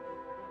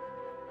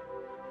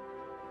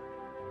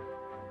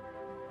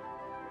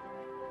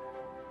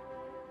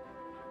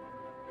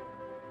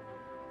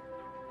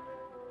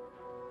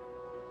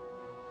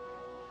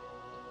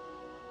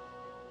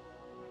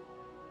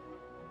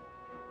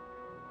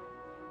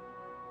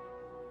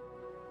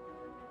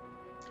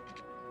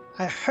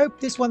 I hope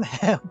this one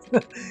helps.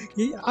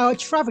 Our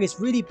traffic is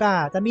really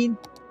bad. I mean,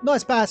 not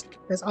as bad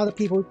as other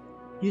people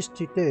used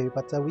to do,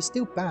 but we're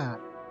still bad.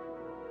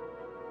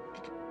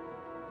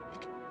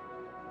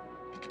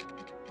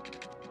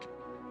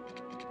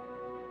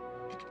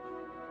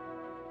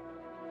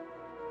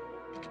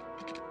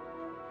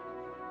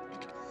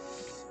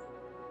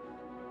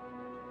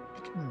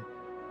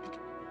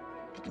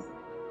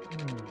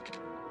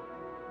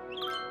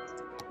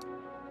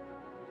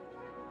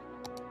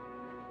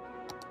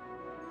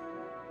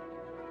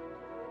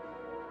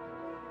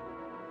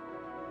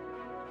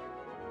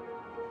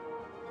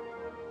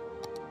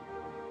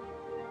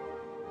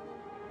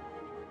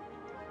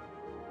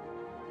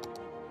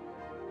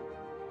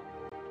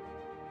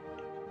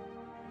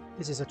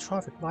 This is a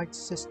traffic light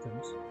system.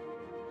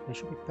 They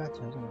should be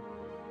better, isn't it?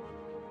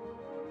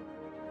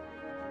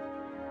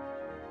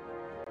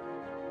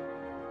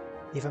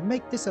 If I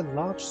make this a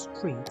large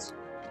street,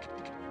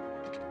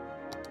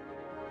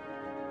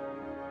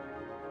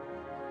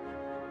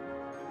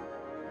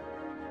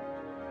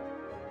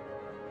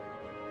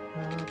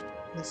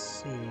 let's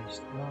see,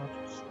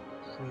 large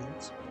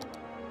street.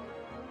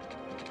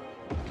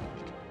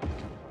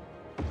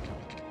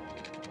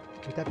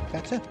 Would that be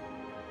better?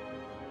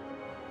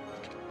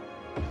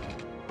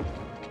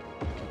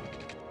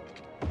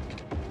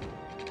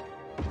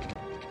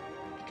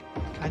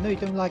 I know you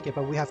don't like it,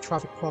 but we have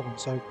traffic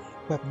problems, so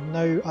we have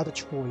no other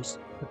choice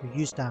but to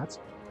use that.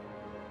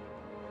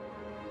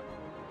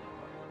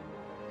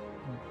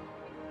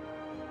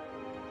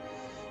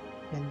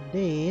 And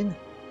then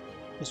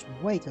just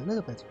wait a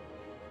little bit.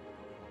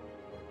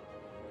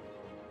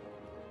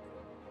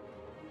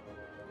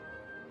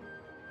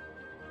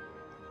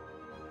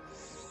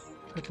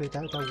 Hopefully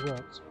that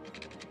works.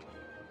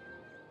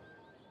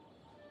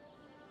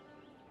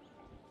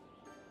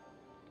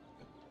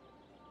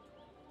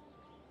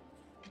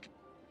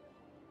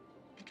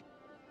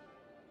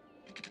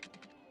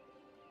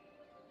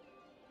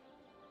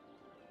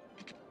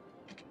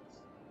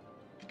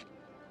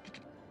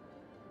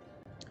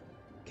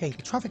 Okay,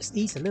 the traffic's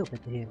eased a little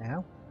bit here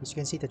now. As you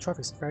can see, the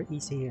traffic's very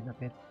easy here in a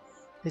bit.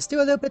 It's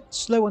still a little bit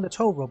slow on the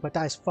toll road, but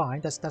that is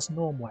fine. That's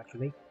normal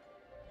actually.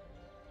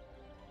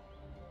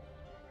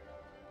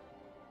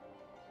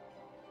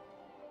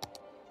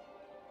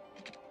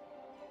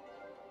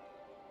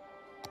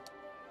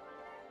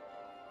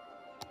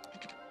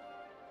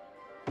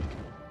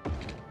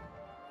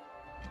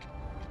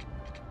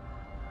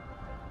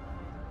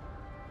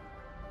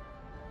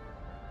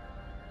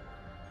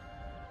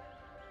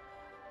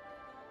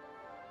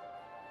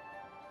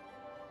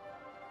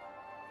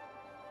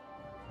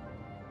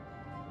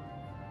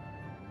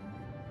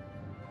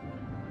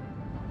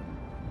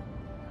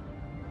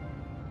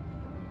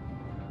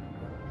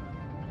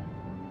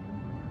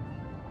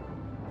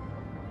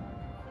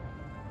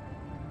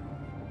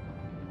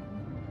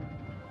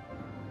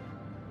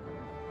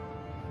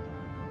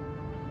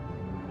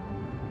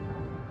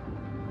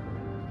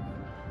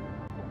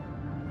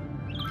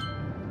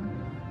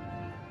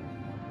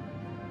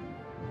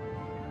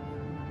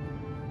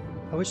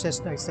 I wish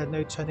there's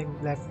no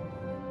turning left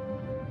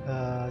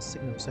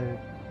signal, so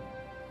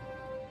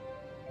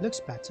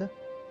looks better.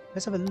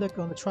 Let's have a look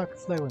on the truck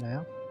flow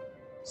now.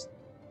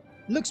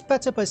 Looks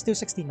better, but it's still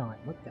 69.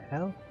 What the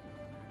hell?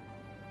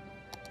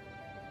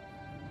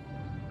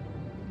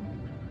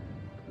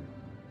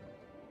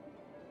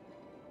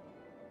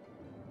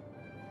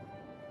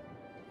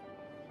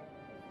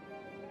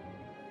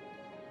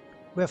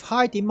 We have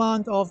high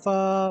demand of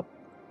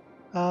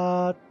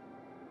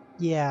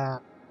yeah,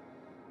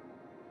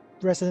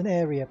 resident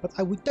area, but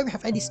we don't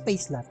have any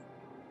space left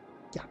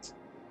yet.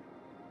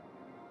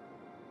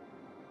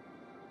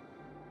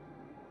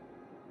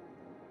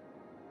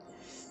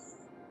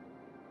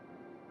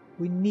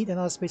 We need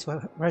another space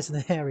for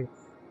resident area.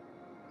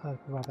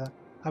 Rather,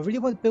 I really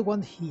want to build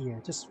one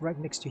here, just right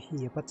next to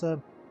here, but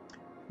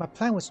my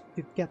plan was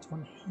to get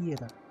one here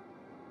though.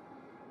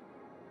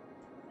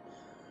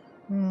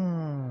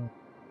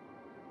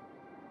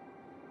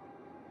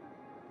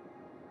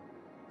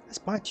 Let's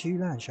buy 2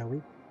 land, shall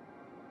we?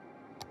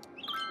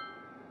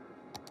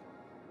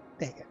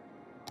 There you go.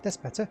 That's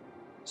better.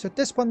 So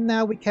this one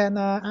now we can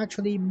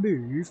actually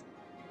move.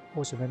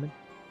 Also, women.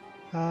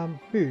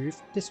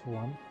 Move this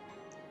one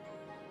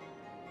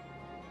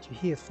to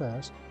here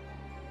first.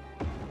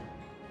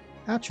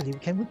 Actually, we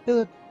can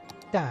build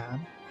a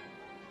dam.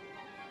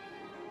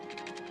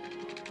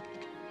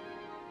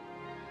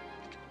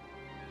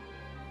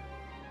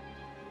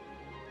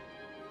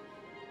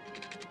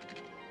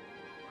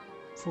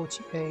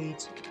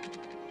 $48.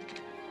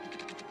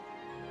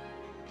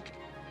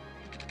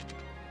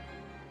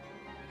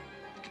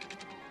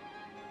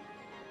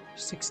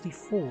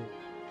 64.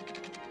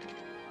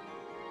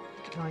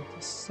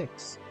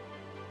 96.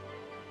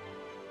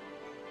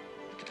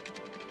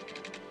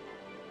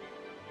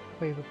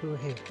 Favorable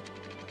here.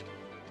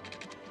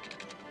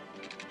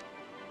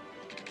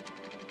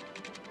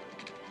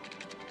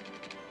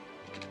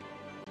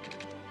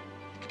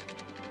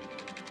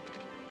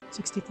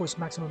 $64 is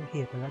maximum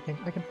here, but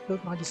I can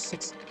build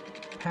 96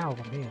 power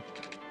from here.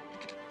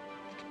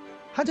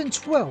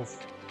 112.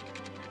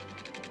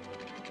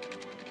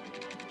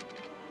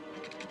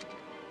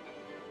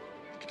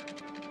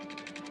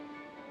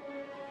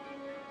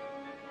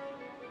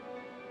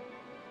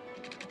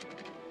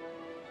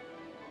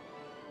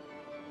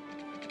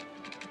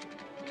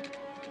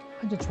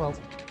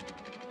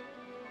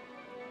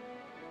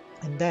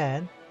 And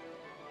then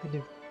I'm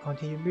going to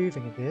continue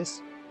moving at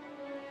this.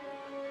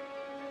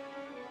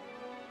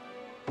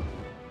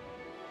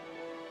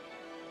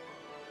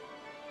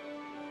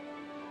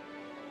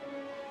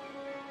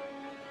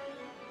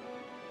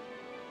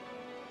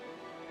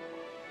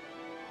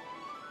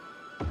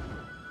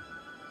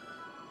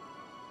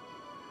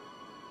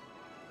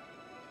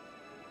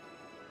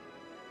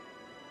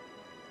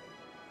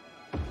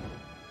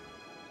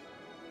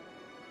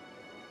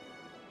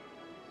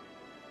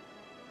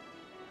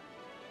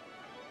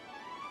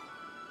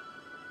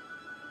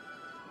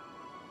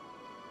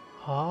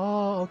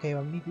 Oh, okay.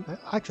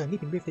 Actually, I need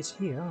to move this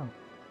here.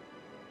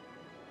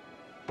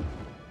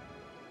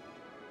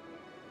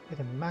 Get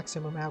the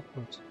maximum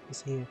output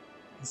is here.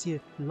 You see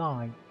the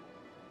line.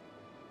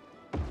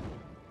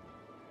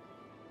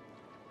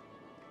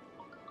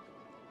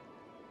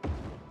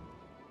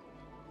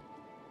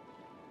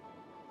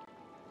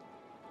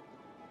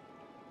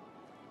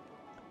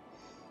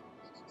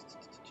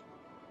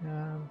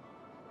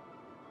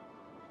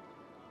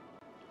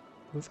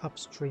 Move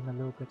upstream a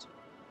little bit.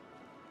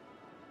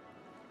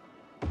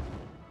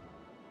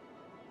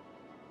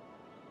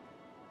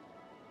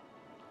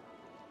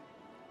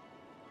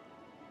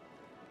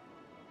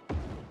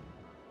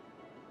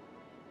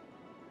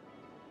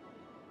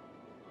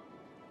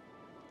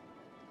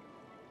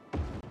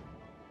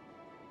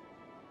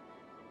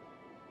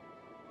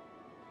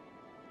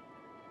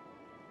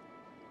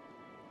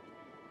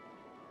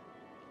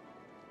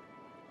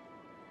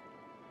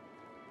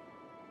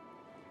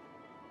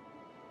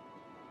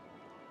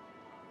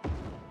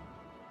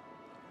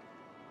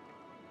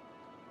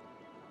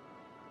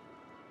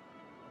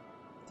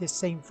 the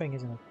same thing,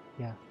 isn't it?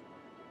 Yeah.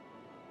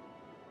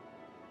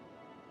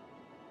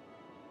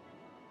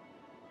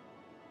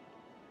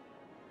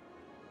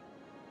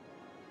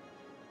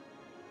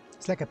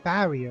 It's like a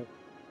barrier.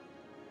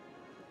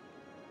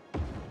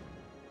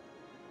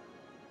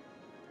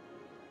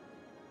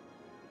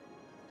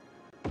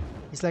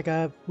 It's like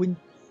a wind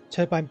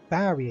turbine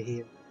barrier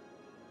here.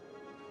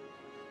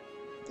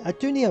 I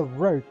do need a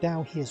road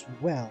down here as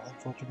well,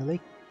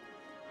 unfortunately.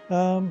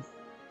 Well,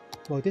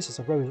 this is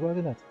a road as well,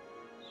 isn't it?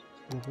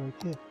 There's a road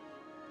here.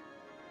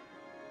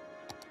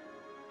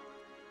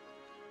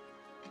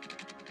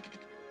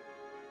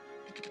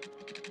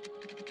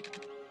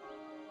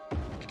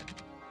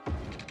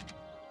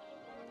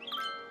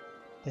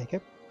 There you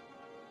go.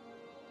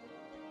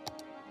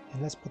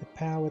 And let's put the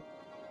power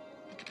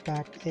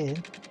back in.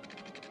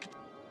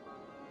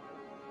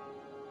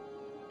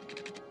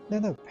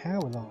 No,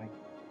 power line.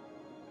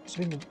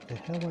 So what the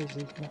hell is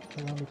it not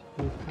allowing me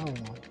to do a power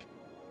line?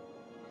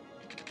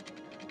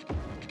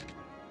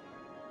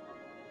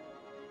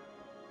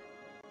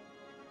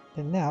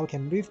 Then now I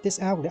can move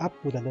this outlet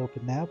upward a little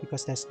bit now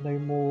because there's no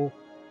more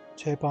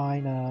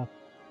turbine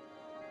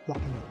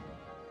blocking it.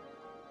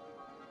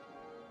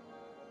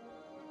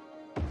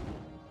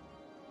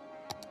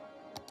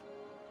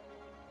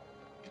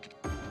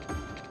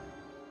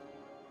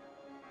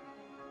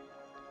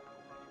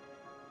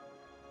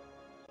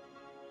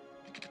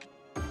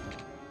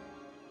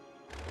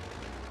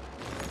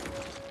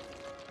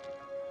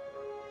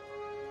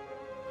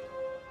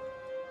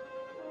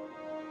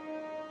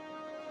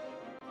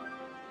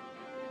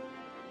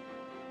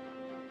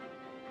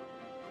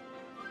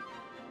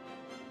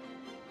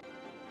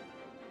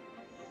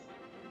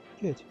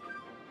 Good.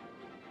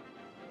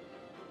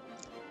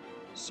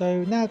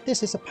 So now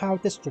this is a power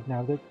district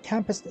now. The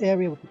campus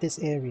area will be this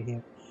area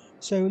here.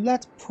 So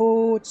let's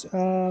put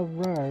a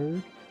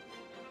road.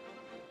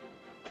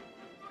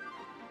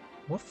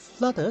 What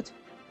flooded?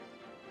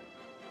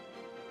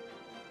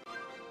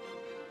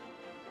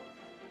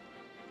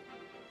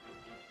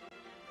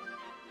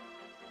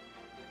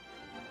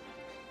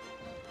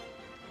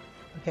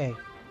 Okay.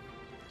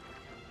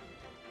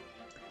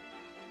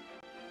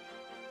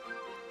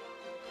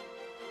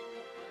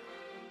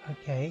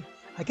 Okay.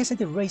 I guess I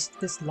did raise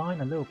this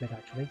line a little bit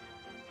actually.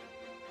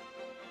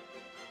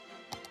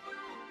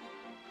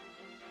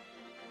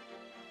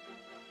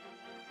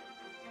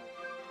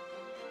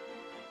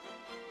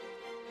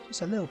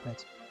 Just a little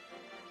bit.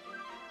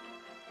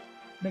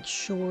 Make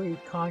sure it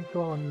can't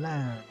go on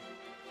land.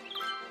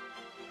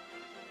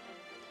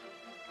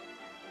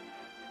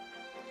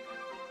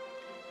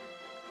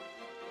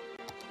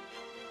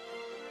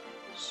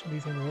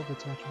 Smoothing a little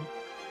bit actually.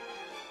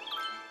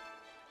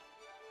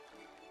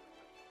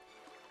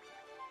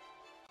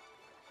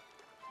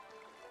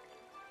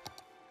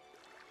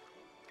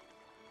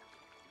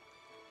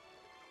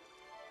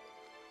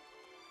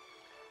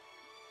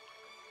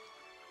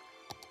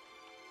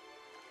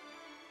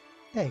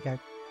 There you go.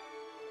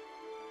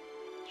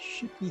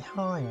 Should be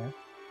higher.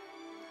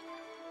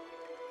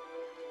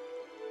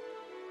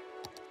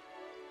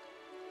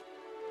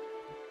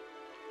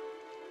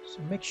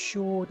 So make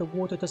sure the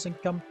water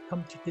doesn't come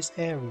to this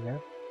area.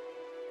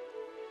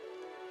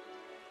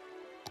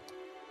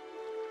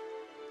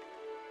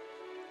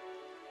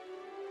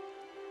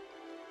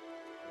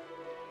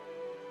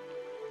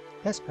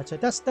 That's better.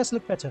 That's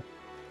look better.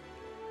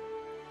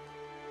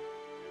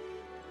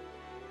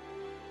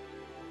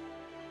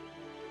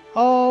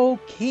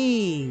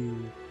 Okay.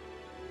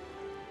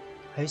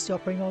 Are you still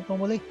operating on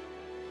normally?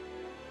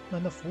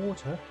 Not enough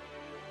water.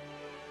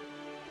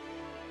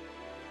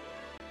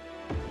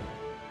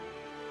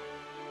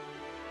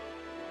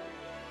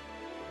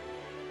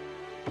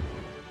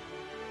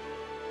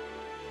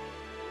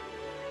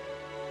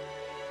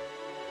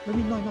 What do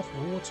you mean not enough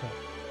water?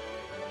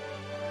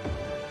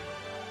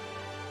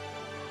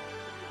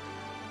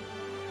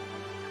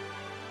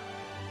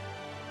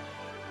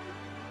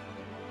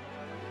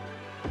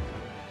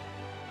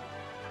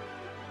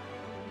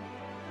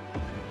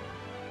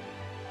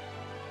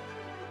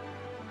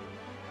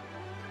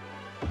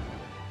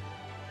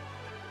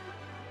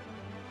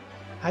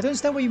 I don't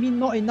understand what you mean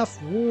not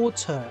enough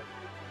water.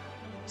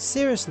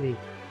 Seriously.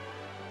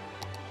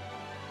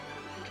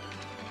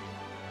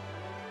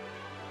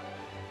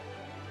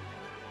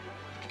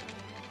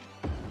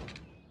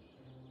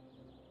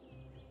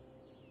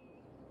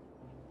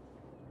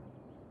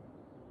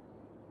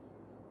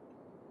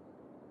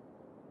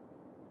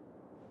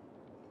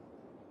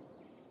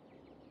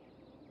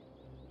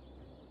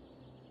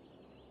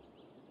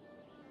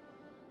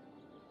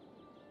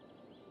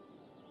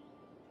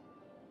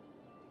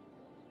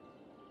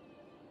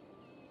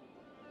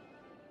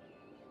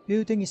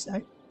 Building is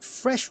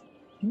fresh.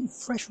 You need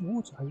fresh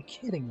water? Are you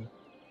kidding me?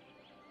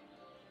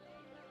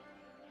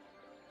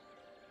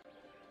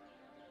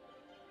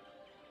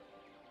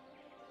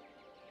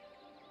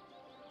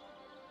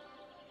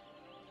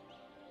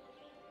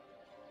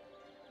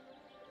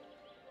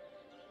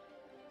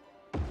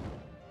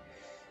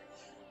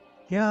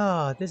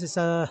 Yeah, this is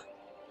a.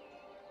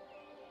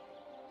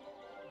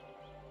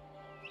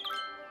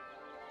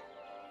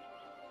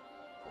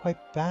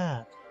 quite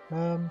bad.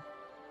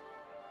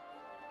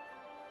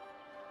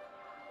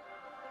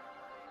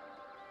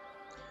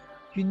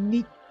 You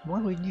need... Why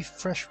would you need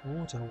fresh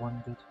water, I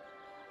wondered.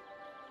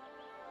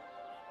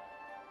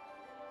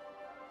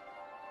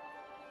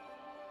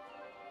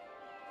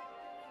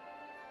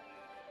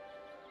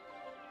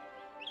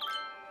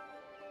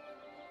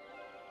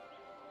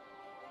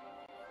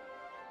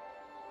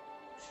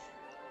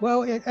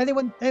 Well,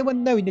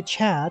 anyone know in the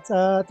chat,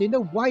 do you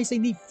know why they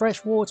need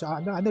fresh water?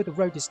 I know the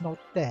road is not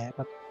there,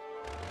 but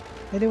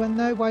anyone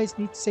know why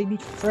they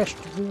need fresh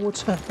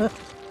water? I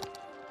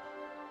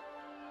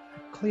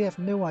clearly have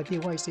no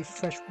idea why they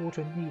fresh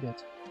water needed.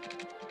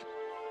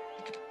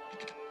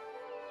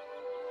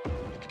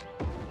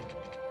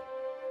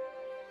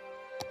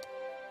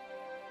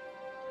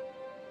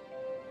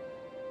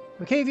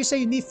 Okay, if you say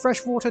you need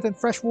fresh water, then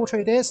fresh water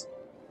it is.